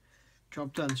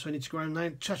 Job done. So I need to go around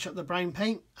now, touch up the brown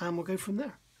paint, and we'll go from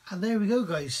there. And there we go,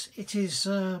 guys, it is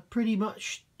pretty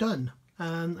much done.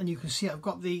 And you can see I've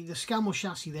got the Scammell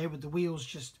chassis there with the wheels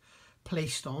just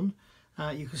placed on.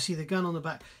 You can see the gun on the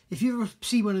back. If you ever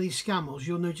see one of these Scammells,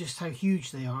 you'll know just how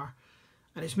huge they are,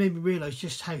 and it's made me realise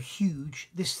just how huge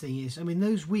this thing is. I mean,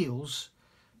 those wheels,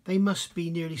 they must be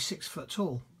nearly 6 foot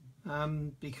tall,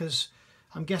 because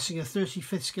I'm guessing a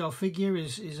 35th scale figure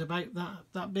is about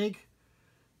that big.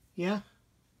 Yeah,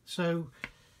 so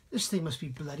this thing must be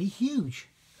bloody huge.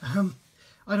 I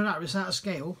don't know, it's out of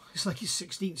scale. It's like it's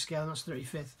 16th scale, and that's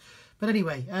 35th. But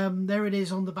anyway, there it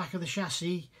is on the back of the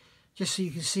chassis, just so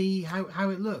you can see how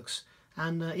it looks.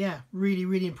 And yeah,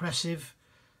 really impressive.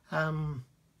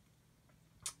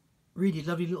 Really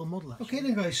lovely little model, actually. Okay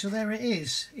then, guys, so there it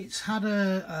is. It's had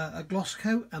a gloss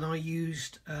coat, and I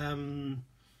used Alclad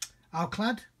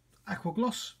Aqua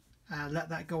Gloss, and let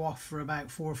that go off for about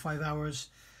 4 or 5 hours.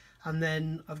 And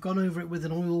then I've gone over it with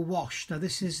an oil wash. Now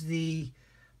this is the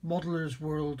Modeller's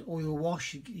World oil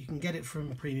wash. You can get it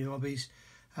from Premium Hobbies.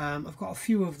 I've got a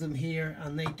few of them here,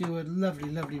 and they do a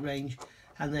lovely range,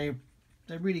 and they're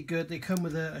really good. They come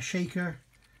with a shaker.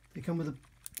 They come with a,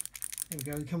 there we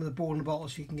go, they come with a ball and a bottle,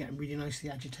 so you can get them really nicely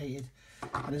agitated.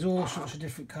 And there's all sorts of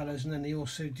different colours, and then they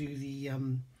also do the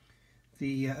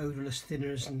odorless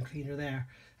thinners and cleaner there.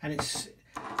 And it's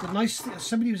the nice thing,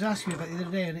 somebody was asking me about the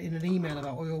other day in an email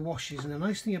about oil washes, and the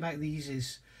nice thing about these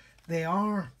is they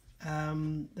are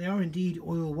indeed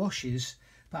oil washes,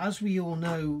 but as we all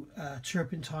know,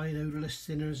 turpentine, odorless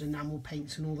thinners, enamel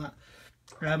paints and all that,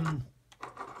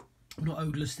 not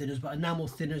odorless thinners but enamel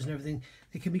thinners and everything,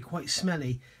 they can be quite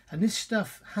smelly, and this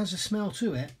stuff has a smell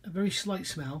to it, a very slight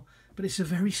smell, but it's a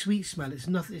very sweet smell. It's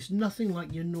nothing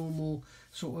like your normal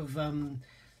sort of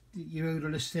your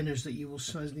odorless thinners that you will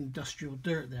smell as industrial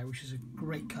dirt there, which is a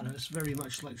great colour. It's very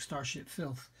much like Starship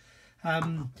Filth.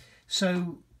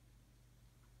 So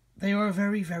they are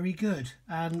very good,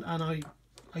 and I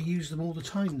use them all the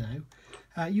time now.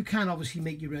 You can obviously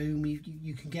make your own.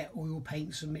 You can get oil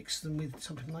paints and mix them with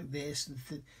something like this and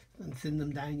thin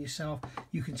them down yourself.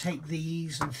 You can take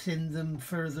these and thin them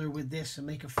further with this and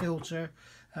make a filter,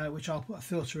 which I'll put a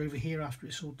filter over here after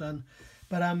it's all done.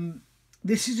 But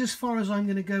this is as far as I'm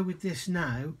going to go with this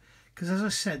now, because as I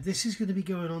said, this is going to be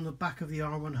going on the back of the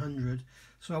R100,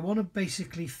 so I want to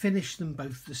basically finish them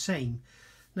both the same.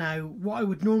 Now what I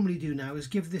would normally do now is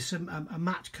give this a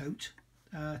matte coat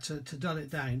to dull it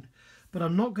down, but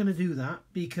I'm not going to do that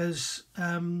because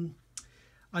I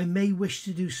may wish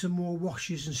to do some more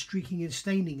washes and streaking and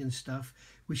staining and stuff,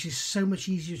 which is so much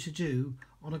easier to do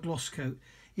on a gloss coat.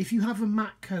 If you have a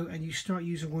matte coat and you start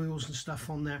using oils and stuff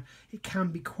on there, it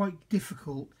can be quite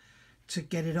difficult to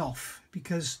get it off,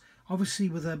 because obviously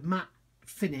with a matte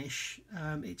finish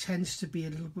it tends to be a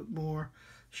little bit more,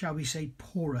 shall we say,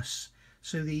 porous.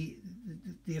 So the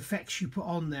effects you put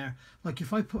on there, like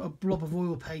if I put a blob of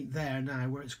oil paint there now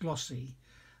where it's glossy,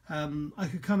 I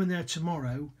could come in there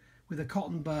tomorrow with a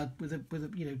cotton bud with a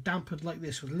you know, dampened like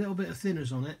this with a little bit of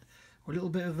thinners on it, or a little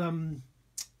bit of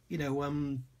you know,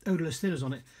 odorless thinners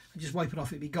on it, and just wipe it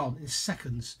off, it'd be gone in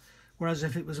seconds. Whereas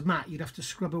if it was matte, you'd have to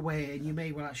scrub away, and you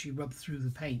may well actually rub through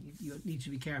the paint. You need to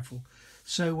be careful.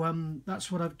 So that's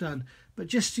what I've done. But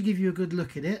just to give you a good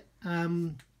look at it,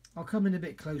 I'll come in a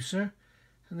bit closer,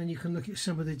 and then you can look at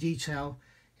some of the detail.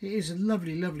 It is a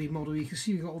lovely model. You can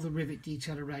see we've got all the rivet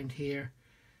detail around here,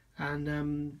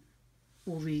 and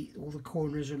all the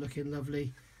corners are looking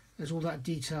lovely. There's all that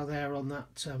detail there on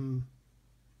that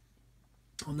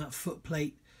foot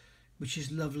plate, which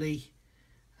is lovely.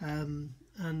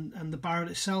 and the barrel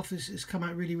itself has come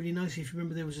out really nicely. If you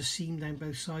remember, there was a seam down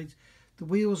both sides. The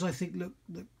wheels, I think,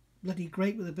 look bloody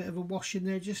great with a bit of a wash in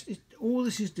there. All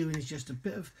this is doing is just a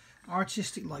bit of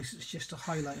artistic license just to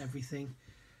highlight everything.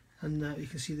 And you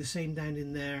can see the same down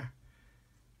in there.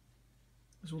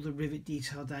 There's all the rivet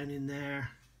detail down in there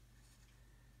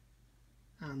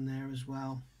and there as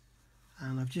well.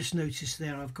 And I've just noticed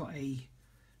there I've got a,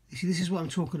 you see, this is what I'm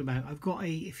talking about. I've got a,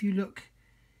 if you look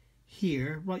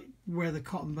here, right where the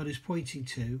cotton bud is pointing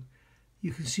to,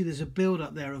 you can see there's a build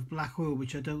up there of black oil,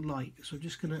 which I don't like. So I'm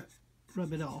just going to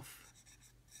rub it off.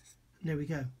 And there we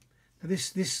go. Now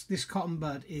this cotton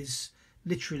bud is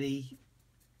literally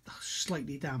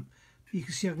slightly damp. But you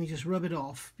can see I can just rub it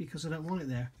off because I don't want it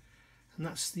there. And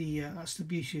that's the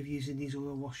beauty of using these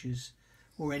oil washes,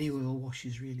 or any oil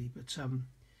washes really. But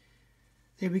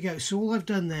there we go. So all I've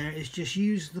done there is just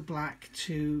use the black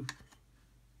to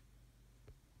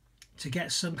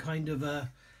get some kind of a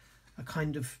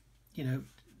kind of, you know,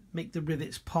 make the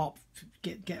rivets pop,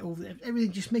 get all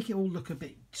everything, just make it all look a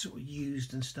bit sort of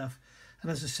used and stuff.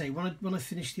 And as I say, when I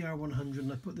finish the R100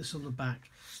 and I put this on the back,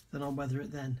 then I'll weather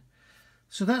it then.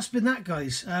 So that's been that,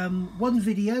 guys. One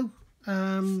video,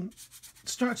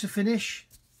 start to finish.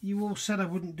 You all said I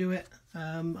wouldn't do it.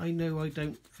 I know I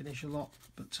don't finish a lot,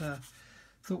 but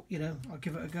thought, you know, I'll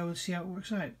give it a go and see how it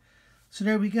works out. So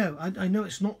there we go. I know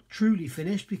it's not truly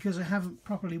finished because I haven't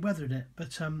properly weathered it,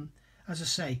 but as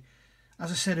I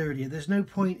said earlier, there's no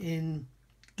point in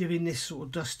giving this sort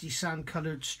of dusty sand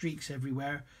coloured streaks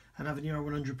everywhere and having your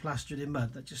R100 plastered in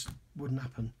mud. That just wouldn't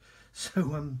happen.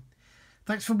 So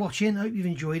thanks for watching. I hope you've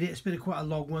enjoyed it. It's been quite a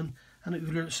long one. I hope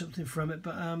you've learned something from it,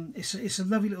 but it's a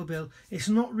lovely little build. It's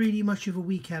not really much of a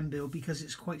weekend build because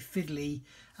it's quite fiddly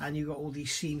and you've got all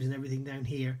these seams and everything down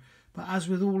here. But as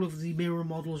with all of the mirror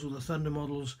models or the Thunder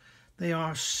models, they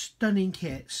are stunning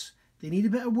kits. They need a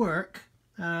bit of work.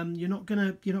 You're not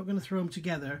gonna throw them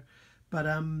together, but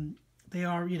they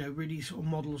are, you know, really sort of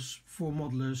models for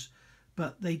modelers.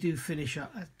 But they do finish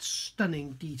up a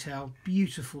stunning detail,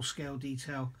 beautiful scale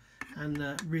detail, and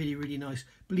really nice.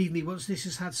 Believe me, once this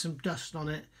has had some dust on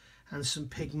it and some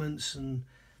pigments and,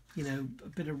 you know, a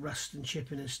bit of rust and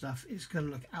chipping and stuff, it's going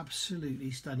to look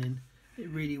absolutely stunning. It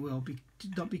really will.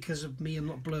 Not because of me, I'm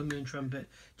not blowing my own trumpet,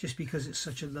 just because it's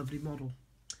such a lovely model.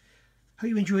 Hope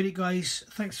you enjoyed it, guys.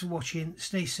 Thanks for watching.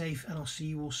 Stay safe, and I'll see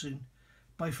you all soon.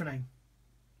 Bye for now.